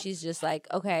messy. She's just like,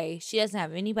 okay, she doesn't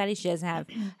have anybody. She doesn't have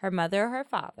her mother or her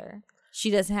father.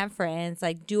 She doesn't have friends.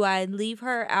 Like, do I leave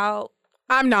her out?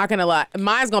 I'm not going to lie.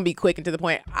 Mine's going to be quick and to the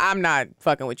point. I'm not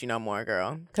fucking with you no more,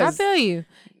 girl. I feel you.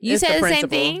 You it's said the the same principle.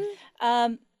 thing?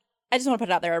 I just want to put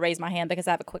it out there. I raise my hand because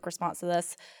I have a quick response to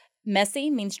this. Messy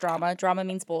means drama. Drama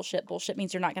means bullshit. Bullshit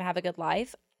means you're not going to have a good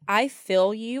life. I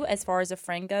feel you as far as a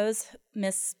friend goes,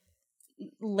 Miss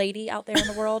Lady out there in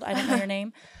the world. I don't know your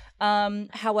name.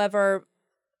 However,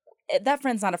 that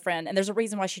friend's not a friend, and there's a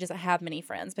reason why she doesn't have many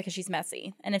friends, because she's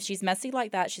messy. And if she's messy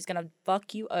like that, she's going to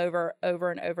fuck you over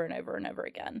and over and over and over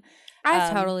again. I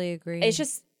totally agree. It's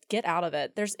just get out of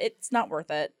it. It's not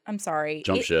worth it. I'm sorry.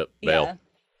 Jump ship. Bail. Yeah.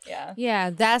 Yeah. Yeah,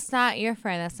 that's not your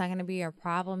friend. That's not going to be your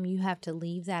problem. You have to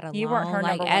leave that alone. You weren't her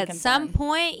like number one at some concern.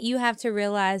 point, you have to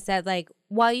realize that, like,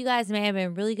 while you guys may have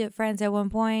been really good friends at one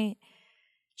point,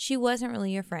 she wasn't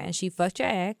really your friend. She fucked your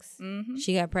ex.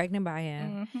 She got pregnant by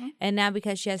him, and now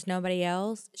because she has nobody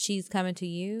else, she's coming to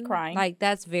you Crying. Like,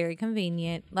 that's very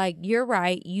convenient. Like, you're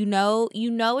right. You know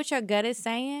what your gut is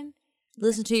saying.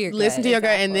 Listen to your gut. Listen to your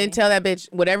girl and then tell that bitch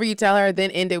whatever you tell her,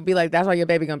 then end it. Be like, that's why your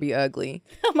baby going to be ugly.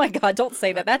 Oh my God, don't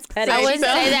say that. That's petty. I wouldn't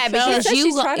say that because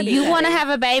you want to have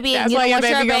a baby and That's you why don't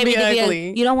your want your baby baby gonna to be be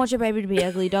ugly. You don't want your baby to be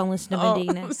ugly. Don't listen to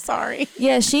Medina. I'm sorry.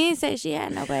 Yeah, she didn't say she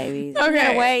had no babies. Okay. You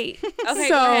gotta wait. Okay, So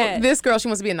go ahead. this girl, she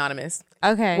wants to be anonymous.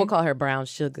 Okay. We'll call her Brown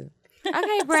Sugar.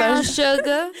 Okay, brown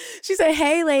sugar. She said,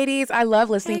 hey, ladies, I love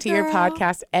listening Hey, to your girl.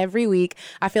 podcast every week.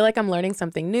 I feel like I'm learning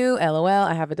something new. LOL.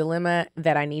 I have a dilemma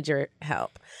that I need your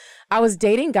help. I was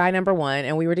dating guy number 1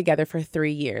 and we were together for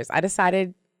 3 years. I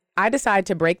decided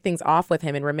to break things off with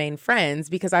him and remain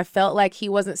friends because I felt like he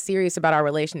wasn't serious about our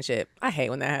relationship. I hate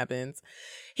when that happens.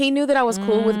 He knew that I was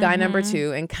cool with guy number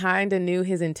 2 and kind of knew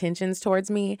his intentions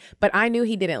towards me, but I knew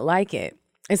he didn't like it,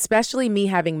 especially me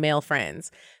having male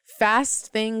friends.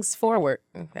 Fast forward.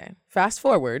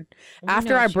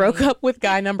 After I broke up with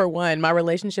guy number 1, my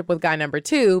relationship with guy number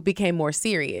 2 became more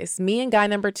serious. Me and guy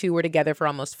number 2 were together for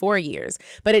almost 4 years,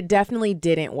 but it definitely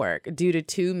didn't work due to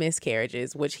 2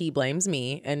 miscarriages, which he blames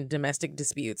me, and domestic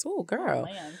disputes. Oh, girl.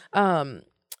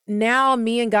 Now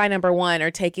me and guy number 1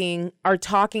 are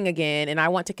talking again, and I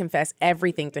want to confess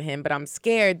everything to him, but I'm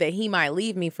scared that he might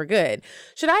leave me for good.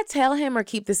 Should I tell him or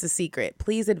keep this a secret?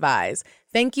 Please advise.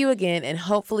 Thank you again, and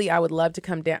hopefully I would love to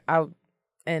come down.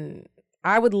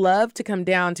 I would love to come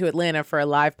down to Atlanta for a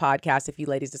live podcast if you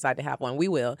ladies decide to have one. We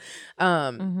will.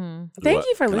 Thank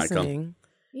you for Can I come? listening.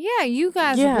 Yeah, you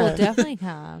guys will definitely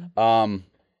come.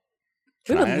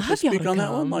 Can would I love actually y'all speak to on that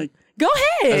come. one? Like, Go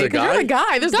ahead. As a 'cause you're the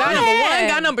guy. There's Go guy number 1, ahead.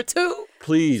 guy number 2.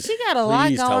 please. She got a lot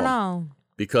please tell going him. on.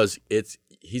 Because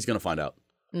he's going to find out.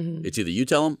 It's either you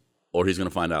tell him or he's going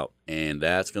to find out. And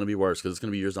that's going to be worse because it's going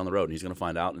to be years down the road and he's going to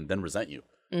find out and then resent you.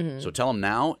 So tell him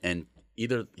now, and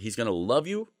either he's going to love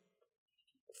you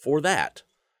for that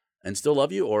and still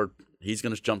love you, or he's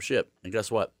going to jump ship. And guess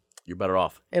what? You're better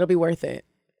off. It'll be worth it.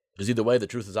 Because either way, the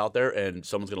truth is out there and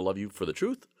someone's going to love you for the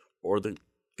truth, or they're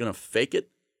going to fake it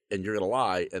and you're going to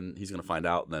lie and he's going to find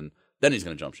out and then he's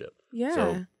going to jump ship. Yeah.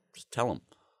 So just tell him.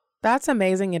 That's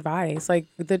amazing advice. Like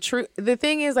the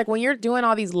thing is, like, when you're doing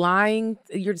all these lying,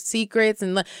 your secrets,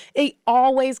 and it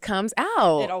always comes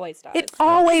out. It always does. It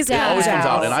always It always comes comes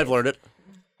out, out. and I've learned it.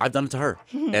 I've done it to her,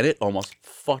 and it almost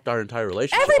fucked our entire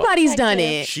relationship. Everybody's done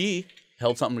it. She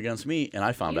held something against me, and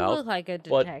I found You out. look like a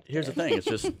But detective. here's the thing: it's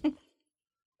just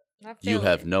I you feel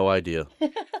have it. no idea.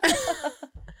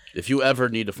 If you ever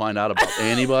need to find out about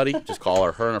anybody, just call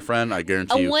her and a friend. I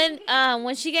guarantee you.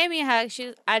 When she gave me a hug,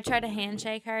 I tried to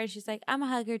handshake her. She's like, I'm a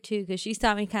hugger too, because she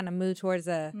saw me kind of move towards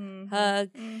a hug.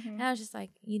 And I was just like,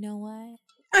 you know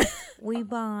what? We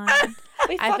bond.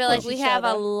 I feel like we have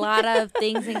a lot of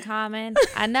things in common.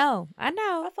 I know. I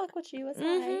fuck with you.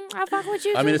 It's I fuck with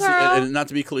you too, I mean, it's girl. and not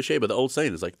to be cliche, but the old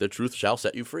saying is like, the truth shall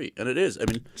set you free, and it is. I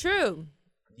mean, True.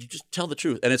 you just tell the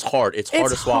truth, and it's hard. It's hard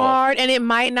It's to swallow. hard, and it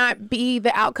might not be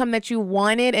the outcome that you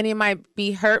wanted, and it might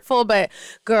be hurtful. But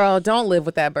girl, don't live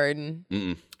with that burden.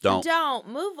 Don't. Don't.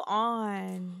 Move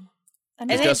on. And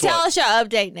then tell us your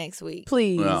update next week.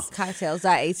 Please. Yeah.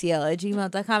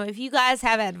 Cocktails.atl@gmail.com. If you guys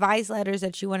have advice letters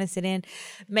that you want to send in,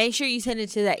 make sure you send it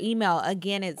to that email.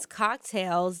 Again, it's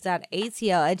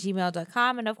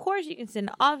cocktails.atl@gmail.com. And of course, you can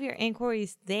send all of your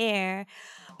inquiries there.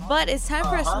 But it's time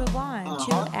for us to move on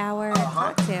to our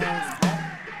cocktails.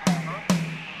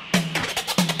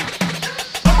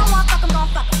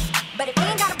 But if you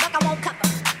ain't got a buck, I won't cup 'em.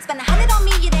 Spend 100 on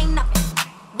me, it ain't nothing.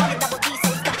 Run a double D, so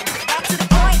stuck 'em. Back to the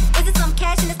point, is it some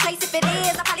cash in this place? If it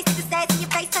is, I'll probably stick the stats in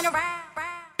your face, turn around.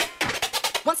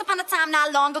 Once upon a time,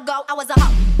 not long ago, I was a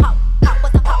hoe,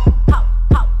 was a hoe.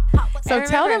 So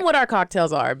tell them what our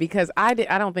cocktails are, because I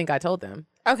don't think I told them.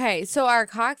 Okay, so our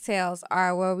cocktails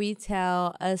are where we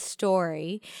tell a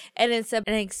story, and it's an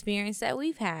experience that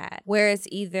we've had, where it's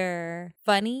either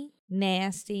funny,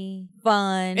 nasty,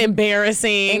 fun,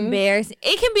 embarrassing.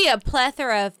 It can be a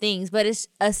plethora of things, but it's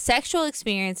a sexual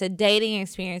experience, a dating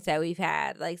experience that we've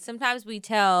had. Like sometimes we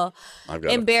tell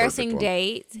embarrassing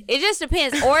dates. It just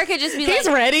depends, or it could just be He's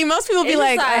ready. Most people be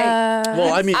like,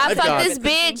 well, I mean, I fucked this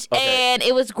bitch and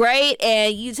it was great,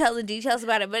 and you tell the details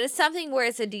about it. But it's something where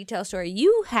it's a detailed story.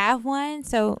 You have one,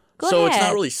 so go ahead. So it's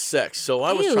not really sex. So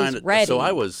I was trying to. Ready. So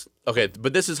I was okay,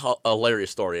 but this is a hilarious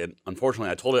story, and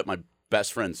unfortunately, I told it at my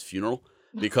best friend's funeral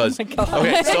because okay,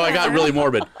 so I got really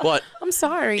morbid, but I'm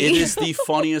sorry. It is the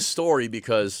funniest story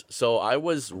because so I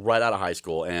was right out of high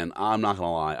school, and I'm not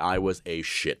gonna lie, I was a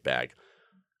shitbag.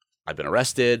 I've been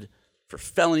arrested for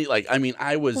felony. Like, I mean,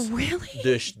 I was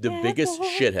the biggest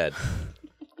shithead.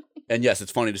 And yes,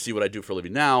 it's funny to see what I do for a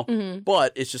living now,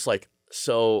 but it's just like,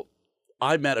 so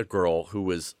I met a girl who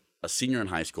was a senior in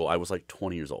high school. I was like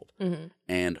 20 years old,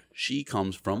 and she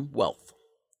comes from wealth.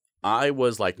 I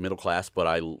was like middle class, but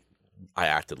I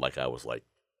acted like I was like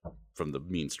from the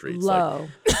mean streets. Low. Like,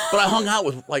 but I hung out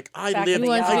with I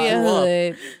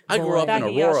grew up in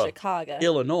Aurora, Chicago.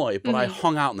 Illinois, but I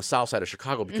hung out in the south side of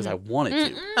Chicago because I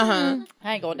wanted to. I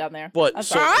ain't going down there. But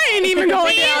I ain't even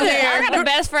going down there. I got a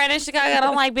best friend in Chicago, and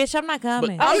I'm like, bitch, I'm not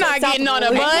coming. I'm not getting on a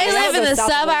bus. I live in the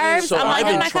suburbs. So I'm like, I've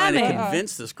I'm been not trying coming. to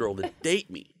convince this girl to date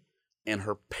me, and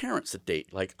her parents to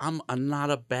date. Like, I'm not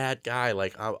a bad guy.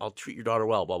 Like, I'll treat your daughter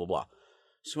well. Blah blah blah.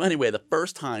 So anyway, the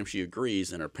first time she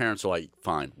agrees, and her parents are like,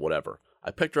 fine, whatever.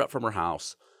 I picked her up from her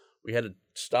house. We had to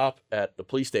stop at the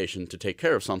police station to take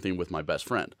care of something with my best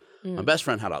friend. My best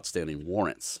friend had outstanding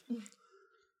warrants.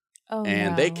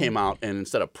 And they came out, and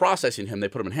instead of processing him, they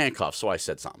put him in handcuffs. So I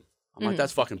said something. I'm like,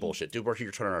 that's fucking bullshit. Dude, we're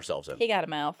here turning ourselves in. He got a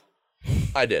mouth.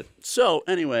 I did. So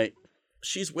anyway,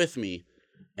 she's with me,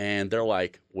 and they're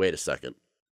like, wait a second.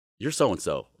 You're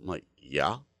so-and-so. I'm like,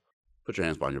 yeah? Put your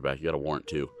hands behind your back. You got a warrant,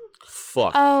 too.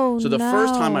 Fuck. Oh, so the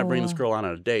first time I bring this girl out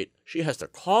on a date, she has to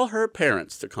call her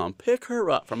parents to come pick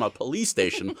her up from a police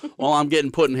station while I'm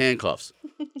getting put in handcuffs.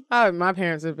 Oh, my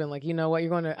parents have been like, you know what? You're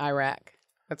going to Iraq.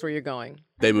 That's where you're going.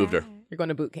 They moved her. You're going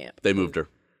to boot camp. They moved her.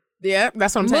 Yeah,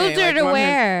 that's what I'm saying. Moved her to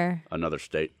where? Another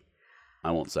state. I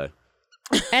won't say.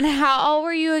 And how old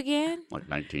were you again? Like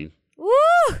 19. Woo!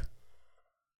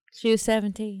 She was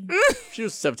 17. She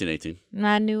was 17, 18.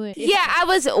 I knew it. Yeah, I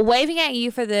was waving at you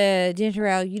for the ginger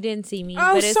ale. You didn't see me.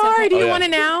 Oh, but it's sorry. okay. Do you want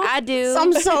it now? I do.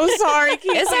 I'm so sorry. It's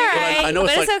all right. I know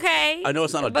but it's it's okay. I know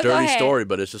it's not a But go dirty ahead. story,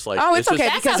 but it's just like. Oh, it's okay.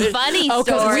 That's because a funny because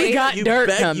story. we got dirt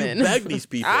coming. You beg these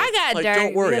people. I got like, dirt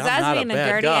Don't worry, because I'm I was not being a a bad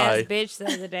dirty guy. ass bitch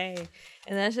the other day.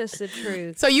 And that's just the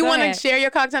truth. So you Go want ahead. to share your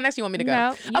cocktail next? You want me to go?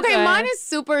 No, you okay, go mine ahead. is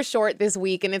super short this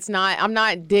week, and I'm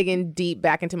not digging deep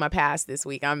back into my past this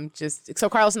week. So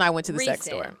Carlos and I went to the sex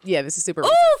Recent. store. Yeah, this is super Ooh,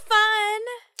 recent. fun.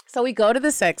 So we go to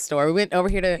the sex store. We went over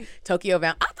here to Tokyo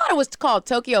I thought it was called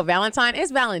Tokyo Valentine.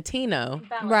 It's Valentino.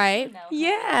 Right.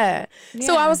 Yeah.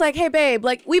 So I was like, hey, babe,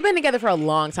 like, we've been together for a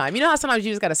long time. You know how sometimes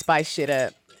you just got to spice shit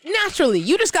up? Naturally,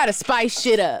 you just got to spice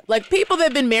shit up. Like, people that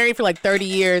have been married for like 30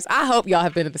 years, I hope y'all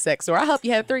have been to the sex store. I hope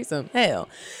you had a threesome. Hell.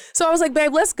 So I was like,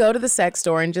 babe, let's go to the sex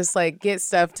store and just like get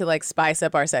stuff to like spice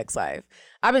up our sex life.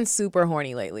 I've been super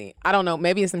horny lately. I don't know.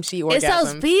 Maybe it's some she orgasm.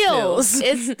 It's those pills.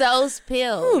 It's those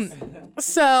pills.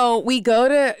 So we go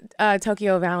to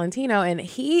Tokyo Valentino, and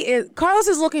Carlos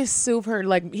is looking super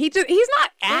like he's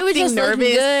not acting He was just nervous.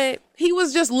 looking good. He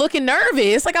was just looking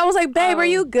nervous. Like I was like, babe, are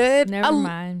you good? Never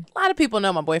mind. A lot of people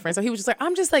know my boyfriend, so he was just like,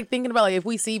 I'm just like thinking about like if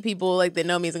we see people like that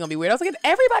know me, it's gonna be weird. I was like,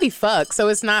 everybody fucks, so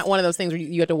it's not one of those things where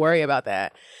you have to worry about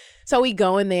that. So we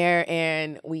go in there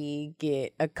and we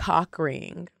get a cock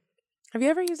ring. Have you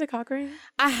ever used a cock ring?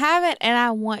 I haven't, and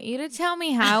I want you to tell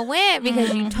me how it went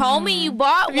because you told me you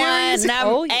bought one, and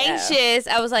I'm anxious.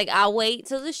 I was like, I'll wait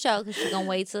till the show because she's gonna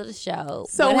wait till the show.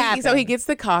 So he gets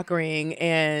the cock ring,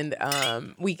 and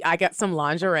I got some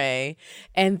lingerie,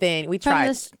 and then we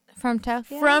tried from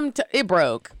Tokyo. it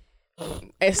broke.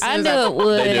 As soon I as knew it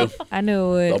would. They do. I knew it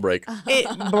would. They'll break.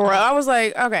 Bro, I was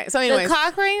like, okay. So anyways. The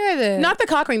cock ring or the? Not the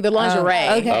cock ring, the lingerie.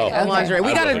 Oh, okay. The lingerie.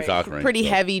 We I got love the cock ring, pretty so.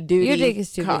 heavy duty Your dick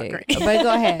is too cock big. ring. But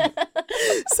go ahead.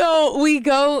 So we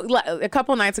go, a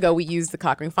couple nights ago, we used the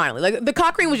cock ring finally. Like the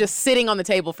cock ring was just sitting on the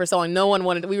table for so long. No one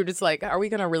wanted, we were just like, are we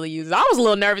going to really use it? I was a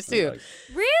little nervous too.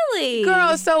 Really?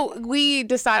 Girl, so we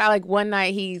decided, like one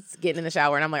night he's getting in the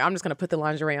shower and I'm like, I'm just going to put the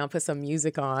lingerie on, put some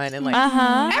music on. And like,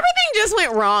 everything just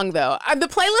went wrong though. The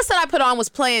playlist that I put on was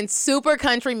playing super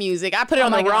country music. I put it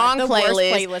on the wrong the worst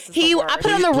playlist. playlist is the worst. I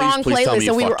put it on the wrong Please tell playlist. me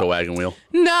you And we fucked were, a wagon wheel.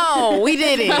 no, we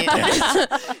didn't.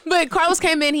 But Carlos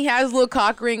came in, he had his little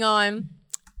cock ring on.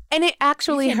 And it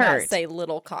actually You cannot hurt. say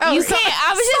little cock. Oh, You ring. can't.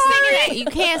 I was just thinking that you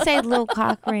can't say little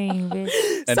cock ring,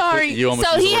 bitch. And Sorry. You almost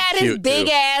So used the he word had his cute, big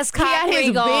too. ass He cock had his ring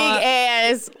big on.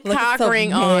 ass cock so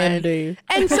ring on. handy.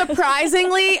 And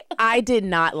surprisingly, I did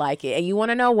not like it. And you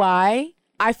want to know why?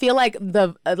 I feel like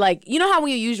you know how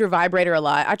when you use your vibrator a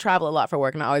lot? I travel a lot for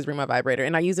work and I always bring my vibrator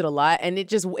and I use it a lot. And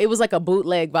it was like a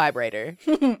bootleg vibrator.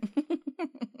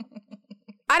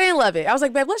 I didn't love it. I was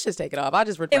like, babe, let's just take it off. I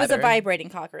just would It was a rather- vibrating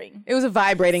cock ring. It was a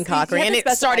vibrating cock ring, and it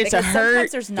started to hurt.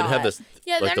 Sometimes there's Did it not. have this,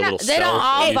 Yeah, like they're the not- little they don't cell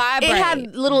all thing? vibrate. It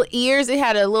had little ears. It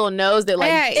had a little nose that like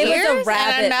Yeah, It was ears a and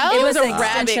rabbit. a nose? It was a an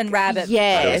extension rabbit.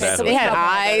 Yes, Okay, so it we had have one of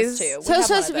eyes. those, too. We So it's have one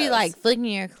supposed of to be those. like flicking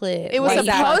your clit. It was Right.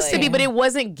 supposed to be, Exactly. but it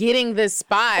wasn't getting the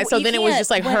spot. Well, So you then it was can't-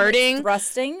 just like when it's hurting.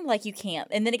 thrusting, like you can't,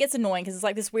 and then it gets annoying because it's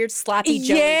like this weird slappy jelly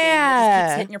thing Yeah. that just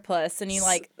keeps hitting your puss, and you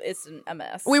like it's a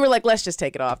mess. We were like, let's just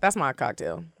take it off. That's my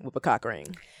cocktail with a cock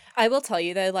ring. I will tell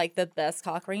you though, like the best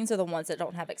cock rings are the ones that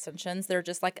don't have extensions. They're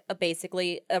just like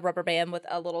basically a rubber band with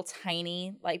a little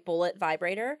tiny like bullet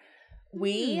vibrator.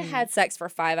 We had sex for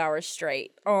 5 hours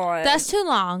straight. That's too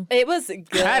long. It was good.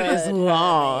 That is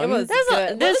long. It was That's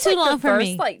good. that's too long the for first,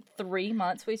 me. Like 3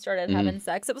 months we started having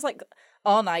sex. It was like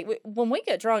all night. When we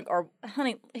get drunk, or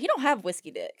honey, he don't have whiskey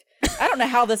dick. I don't know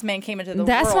how this man came into the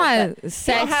That's world. my but he don't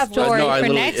sex have story No, I for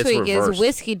literally- next it's week reversed. is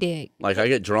whiskey dick. Like I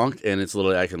get drunk and it's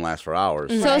literally I can last for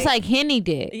hours. So it's like henny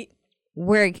dick,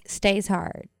 where it stays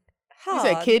hard. You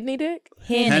said kidney dick?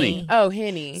 Henny. Oh,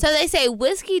 henny. So they say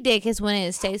whiskey dick is when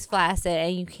it stays flaccid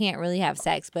and you can't really have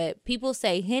sex, but people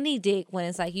say henny dick when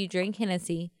it's like you drink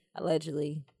Hennessy.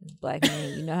 Allegedly, it's black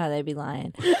men, you know how they be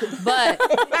lying. But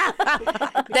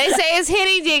they say it's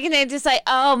henny dick, and they're just like,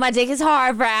 "Oh, my dick is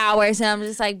hard for hours," and I'm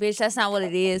just like, "Bitch, that's not what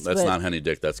it is." That's but not henny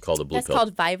dick. That's called a blue That's pill.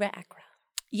 called Viagra.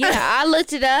 yeah, I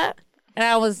looked it up, and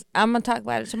I'm gonna talk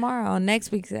about it tomorrow on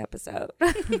next week's episode.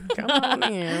 Come on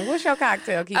in. What's your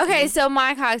cocktail, Kiki? Okay, so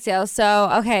my cocktail. So,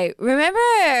 okay,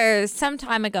 remember some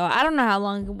time ago, I don't know how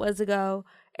long it was ago,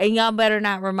 and y'all better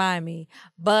not remind me,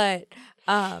 but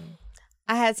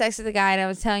I had sex with a guy and I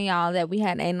was telling y'all that we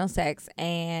had anal sex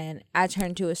and I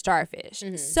turned to a starfish.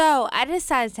 Mm-hmm. So I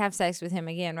decided to have sex with him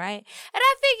again, right? And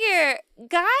I figure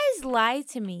guys lie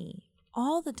to me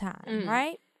all the time,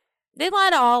 right? They lie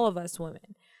to all of us women.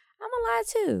 I'm gonna lie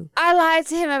too. I lied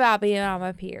to him about being on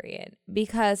my period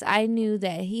because I knew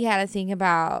that he had to think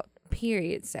about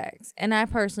period sex, and I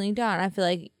personally don't. I feel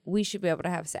like we should be able to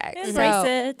have sex. Embrace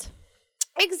it.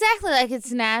 Exactly, like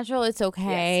it's natural, it's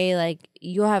okay. Yes. Like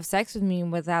you'll have sex with me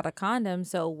without a condom,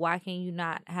 so why can you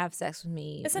not have sex with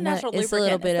me? It's a natural It's lubricant. a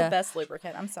little bit it's of the best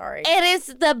lubricant. I'm sorry. It is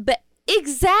the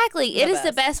exactly. It is the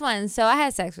best. best one. So I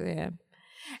had sex with him,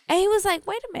 and he was like,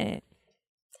 "Wait a minute,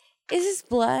 is this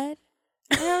blood?"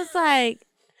 And I was like,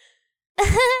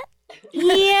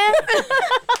 "Yeah."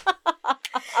 And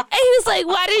he was like,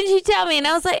 "Why didn't you tell me?" And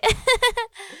I was like,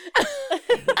 "I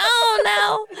don't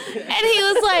know." And he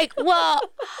was like, "Well,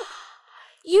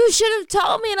 you should have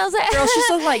told me." And I was like, Girl, she's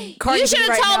so like Cardi "You B should have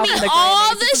right told now me from the all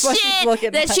Grammys. the This is what she's looking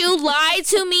shit that like. you lied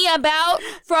to me about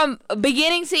from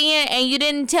beginning to end, and you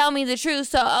didn't tell me the truth.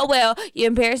 So, oh well, you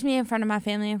embarrassed me in front of my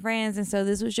family and friends, and so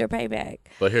this was your payback."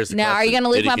 But here's the Now, are you question. gonna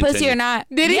lick Did he my pussy or continue? not?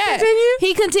 Did he Yeah. continue?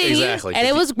 He continued, Exactly, and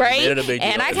it 'cause was he great. made it a big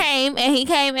And deal. I came, and he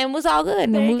came, and it was all good,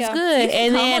 and There it you was go. good. You can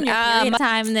And come then on your period.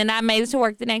 time, and then I made it to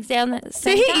work the next day on the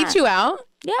same Did he time. eat you out?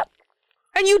 Yep.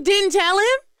 And you didn't tell him?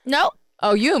 Nope.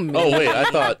 Oh, you me. Oh wait, I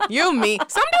thought You me.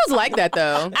 Some dudes like that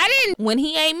though. I didn't. When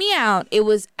he ate me out, it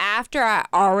was after I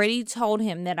already told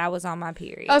him that I was on my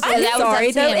period. Oh, so I'm that was sorry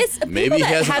up to though. him. It's maybe people he that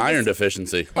has an have iron this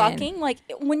deficiency. fucking like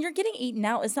when you're getting eaten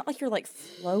out, it's not like you're like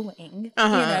flowing.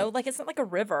 Uh-huh. You know, like it's not like a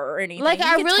river or anything. Like You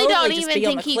I could really totally don't just even be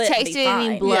on think the he clit and be tasted any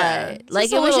fine. blood. Yeah. Like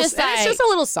Just it a was little- just and like it's just a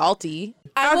little salty.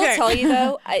 I will Okay. tell you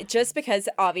though, just because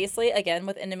obviously, again,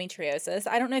 with endometriosis,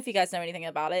 I don't know if you guys know anything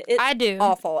about it. It's I do.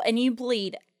 awful, and you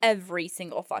bleed every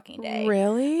single fucking day.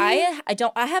 Really? I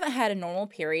haven't had a normal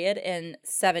period in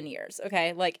 7 years.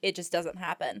 Okay, like it just doesn't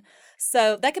happen.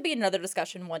 So that could be another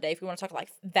discussion one day if we want to talk like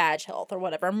vag health or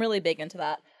whatever. I'm really big into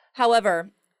that.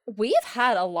 However, we have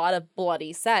had a lot of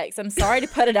bloody sex. I'm sorry to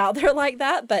put it out there like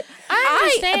that, but I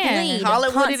understand. bleed Call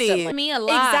it what it constantly. is. Me a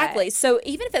lot. Exactly. So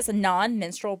even if it's a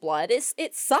non-menstrual blood,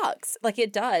 it sucks. Like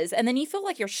it does. And then you feel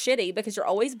like you're shitty because you're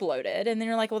always bloated. And then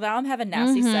you're like, well, now I'm having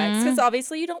nasty sex. Because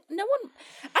obviously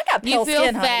I got pale feel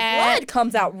skin, honey. fat. Blood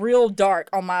comes out real dark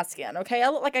on my skin, okay? I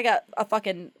look like I got a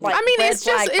fucking, like, I mean, red it's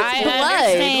just, flag. it's I blood.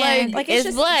 understand. Like, it's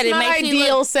just- blood. it's It not makes me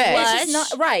ideal look sex. flush. It's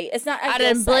not, right. It's not I ideal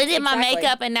done sex. blended my Exactly.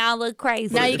 makeup and now I look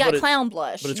crazy. Now you But got it- clown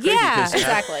blush. But it's crazy Yeah. because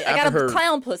Exactly. I got after a her-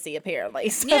 clown pussy apparently.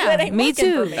 So Yeah, it ain't me working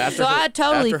too. for me. So I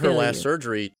totally after her feel last you.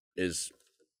 surgery is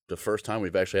the first time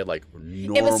we've actually had like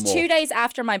normal. It was 2 days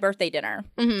after my birthday dinner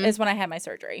is when I had my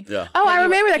surgery. Yeah. Oh, I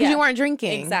remember that because yeah. you weren't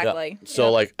drinking. Exactly. Yeah.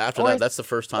 So like after Or- that, that's the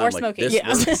first time or like smoking. this. Yeah, I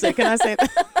was gonna say, can I say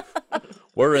that?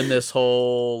 We're in this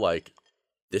whole like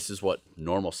this is what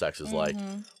normal sex is like,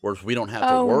 whereas we don't have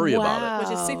to Oh, worry wow. about it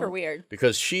Which is super weird.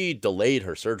 because she delayed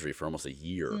her surgery for almost a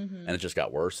year, and it just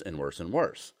got worse and worse and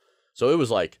worse. So it was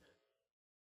like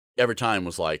every time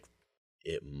was like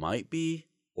it might be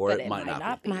or But it might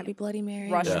not be. Might be Bloody Mary.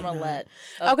 Russian might not. roulette.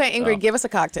 Okay, Ingrid, So- give us a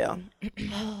cocktail.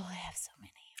 Oh, I have so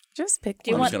many. Just pick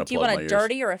Do you I'm one. just want gonna do you plug want my a ears.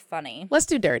 dirty or a funny? Let's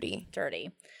do dirty.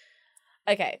 Dirty.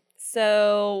 Okay.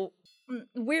 So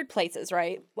weird places,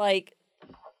 right? Like,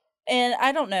 and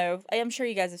I don't know. I'm sure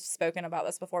you guys have spoken about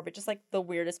this before, but just like the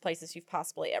weirdest places you've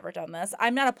possibly ever done this.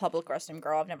 I'm not a public restroom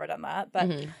girl. I've never done that, but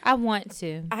I want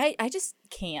to. I just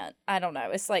can't. I don't know.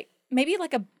 It's like maybe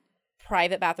like a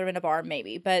private bathroom in a bar,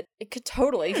 maybe, but it could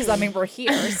totally, because I mean, we're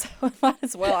here, so I might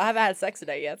as well. I haven't had sex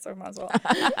today yet, so I might as well.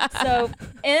 So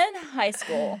in high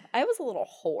school, I was a little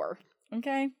whore,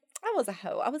 okay? I was a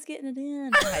hoe. I was getting it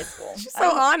in high school. She's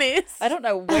so honest. I don't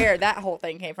know where that whole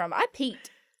thing came from. I peaked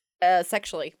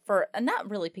sexually for, not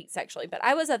really peaked sexually, but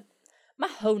my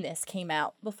hoe-ness came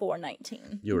out before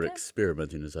 19. You were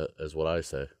experimenting, is what I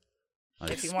say. I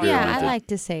If you want. Yeah, I experimented. like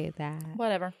to say that.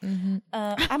 Whatever.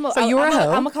 So you were a hoe?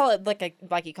 I'm gonna call it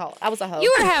like you call it. I was a hoe.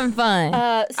 You were having fun.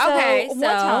 Okay, so- one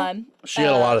time She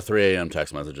had a lot of 3 a.m.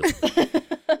 text messages.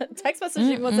 text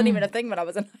messaging wasn't even a thing when I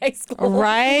was in high school.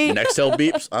 Right? Nextel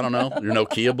beeps. I don't know. Your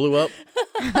Nokia blew up.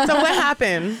 So what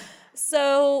happened?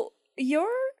 So your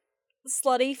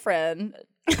slutty friend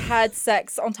had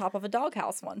sex on top of a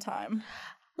doghouse one time.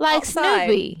 Like Outside.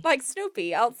 Snoopy. Like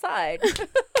Snoopy outside.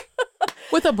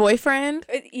 With a boyfriend?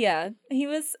 Yeah.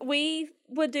 We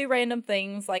would do random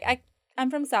things. Like I'm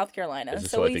from South Carolina. Is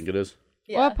this so what I think it is?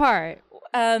 yeah. What part?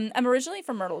 I'm originally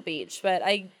from Myrtle Beach, but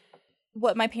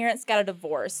my parents got a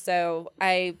divorce, so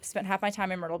I spent half my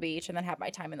time in Myrtle Beach and then half my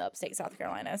time in the upstate South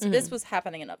Carolina. So this was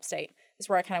happening in upstate. It's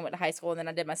where I kind of went to high school, and then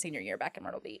I did my senior year back in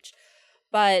Myrtle Beach.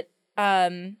 But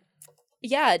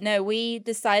yeah, no, we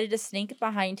decided to sneak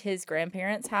behind his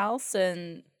grandparents' house,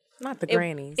 and Not the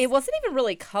grannies. it wasn't even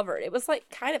really covered. It was like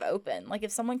kind of open. Like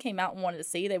if someone came out and wanted to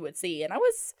see, they would see. And I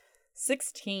was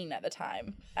 16 at the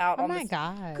time, out Oh on my this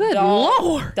God. Good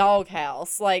Lord. dog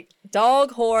house, like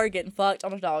dog whore getting fucked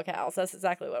on a dog house. That's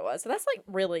exactly what it was. So that's like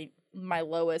really my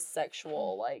lowest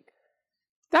sexual like.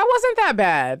 That wasn't that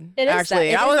bad. It is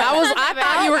actually. that- I was. that I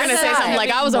thought you were gonna say something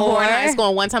like I was a whore in high More. school,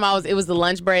 and one time it was the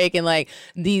lunch break, and like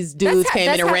these dudes came in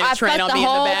that's and how ran I a trend fucked on the me in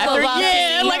the whole bathroom. football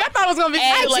Yeah, team. like I thought it was gonna be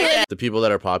shit like that. The people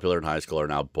that are popular in high school are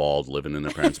now bald, living in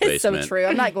their parents' It's so basement. true.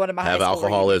 I'm not going to my Have high school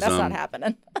reunion. alcoholism. That's not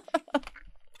happening.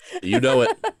 You know it.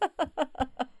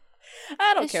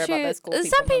 I don't It's care true. about those cool people.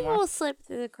 Some people anymore. will slip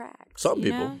through the cracks. Some you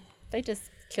people. know? They just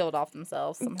killed off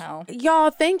themselves somehow. Y'all,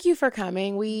 thank you for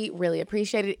coming. We really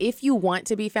appreciate it. If you want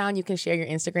to be found, you can share your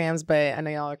Instagrams, but I know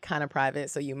y'all are kind of private,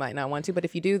 so you might not want to. But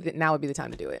if you do, then now would be the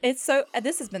time to do it. It's so.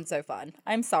 This has been so fun.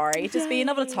 I'm sorry, just being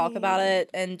able to talk about it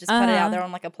and just put it out there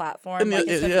on like a platform. And Like,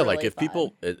 it's been yeah, like really if fun.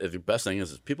 people, if the best thing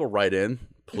is people write in,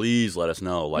 please let us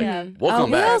know. Like Yeah. we'll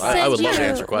come back. We'll I would send love to you-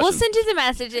 answer questions. We'll send you the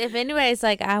message if anybody's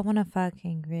like, I want to fuck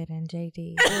Ingrid and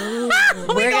JD.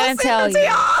 We're gonna tell you.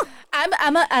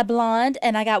 I'm a blonde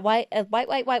and I got white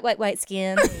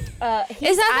skin. It's not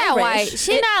that white.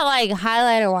 She's not like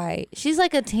highlighter white. She's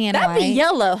like a tan That'd white. be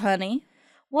yellow, honey.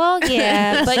 Well,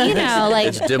 yeah, but you know, like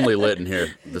It's dimly lit in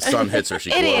here. The sun hits her.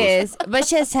 She it glows. is. But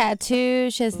she has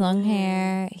tattoos. She has long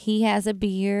hair. He has a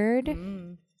beard.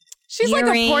 She's like a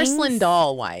Earrings. porcelain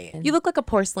doll white. You look like a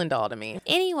porcelain doll to me.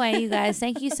 Anyway, you guys,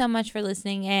 thank you so much for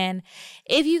listening. And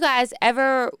if you guys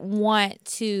ever want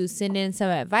to send in some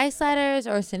advice letters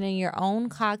or send in your own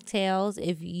cocktails,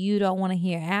 if you don't want to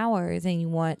hear ours and you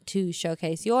want to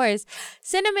showcase yours,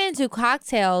 send them in to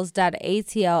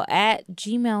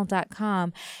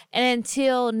cocktails.atl@gmail.com. And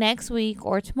until next week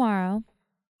or tomorrow,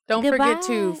 Don't Goodbye. forget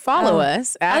to follow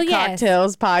us at Oh, yes.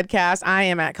 Cocktails Podcast. I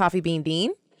am at Coffee Bean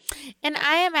Dean. And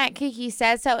I am at Kiki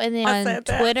Said So. And then I on said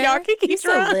that. Twitter, Y'all, Kiki's so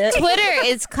lit. Twitter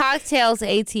is Cocktails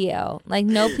ATL. Like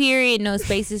no period, no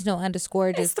spaces, no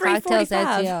underscore, just Cocktails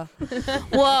ATL.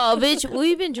 Well, bitch,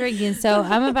 we've been drinking, so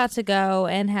I'm about to go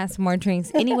and have some more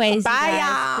drinks. Anyways, Bye, you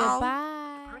guys, y'all. goodbye.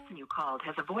 The person you called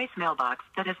has a voicemail box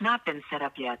that has not been set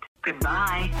up yet.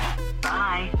 Goodbye.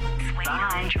 Bye.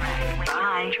 Bye.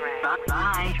 Bye.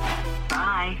 Bye.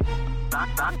 Bye.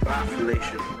 Bye.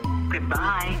 Population.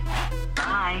 Goodbye.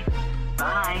 Bye.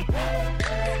 Bye.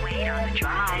 Wait on the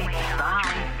track.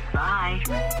 Bye.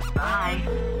 Bye.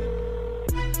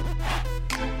 Bye.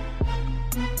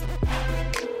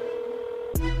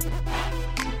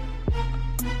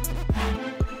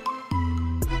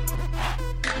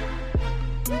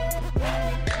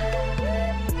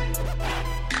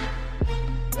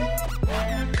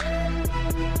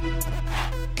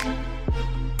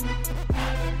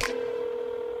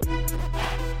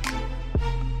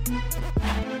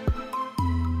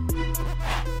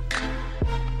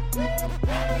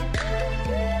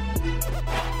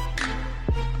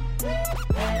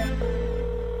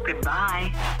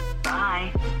 Goodbye.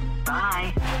 Bye.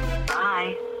 Bye.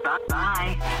 Bye.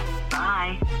 Bye.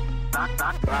 Bye.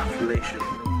 Bye. Population.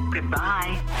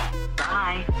 Goodbye.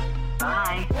 Bye.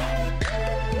 Bye.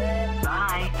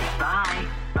 Bye. Bye.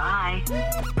 Bye.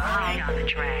 Bye.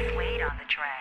 Wait on the track.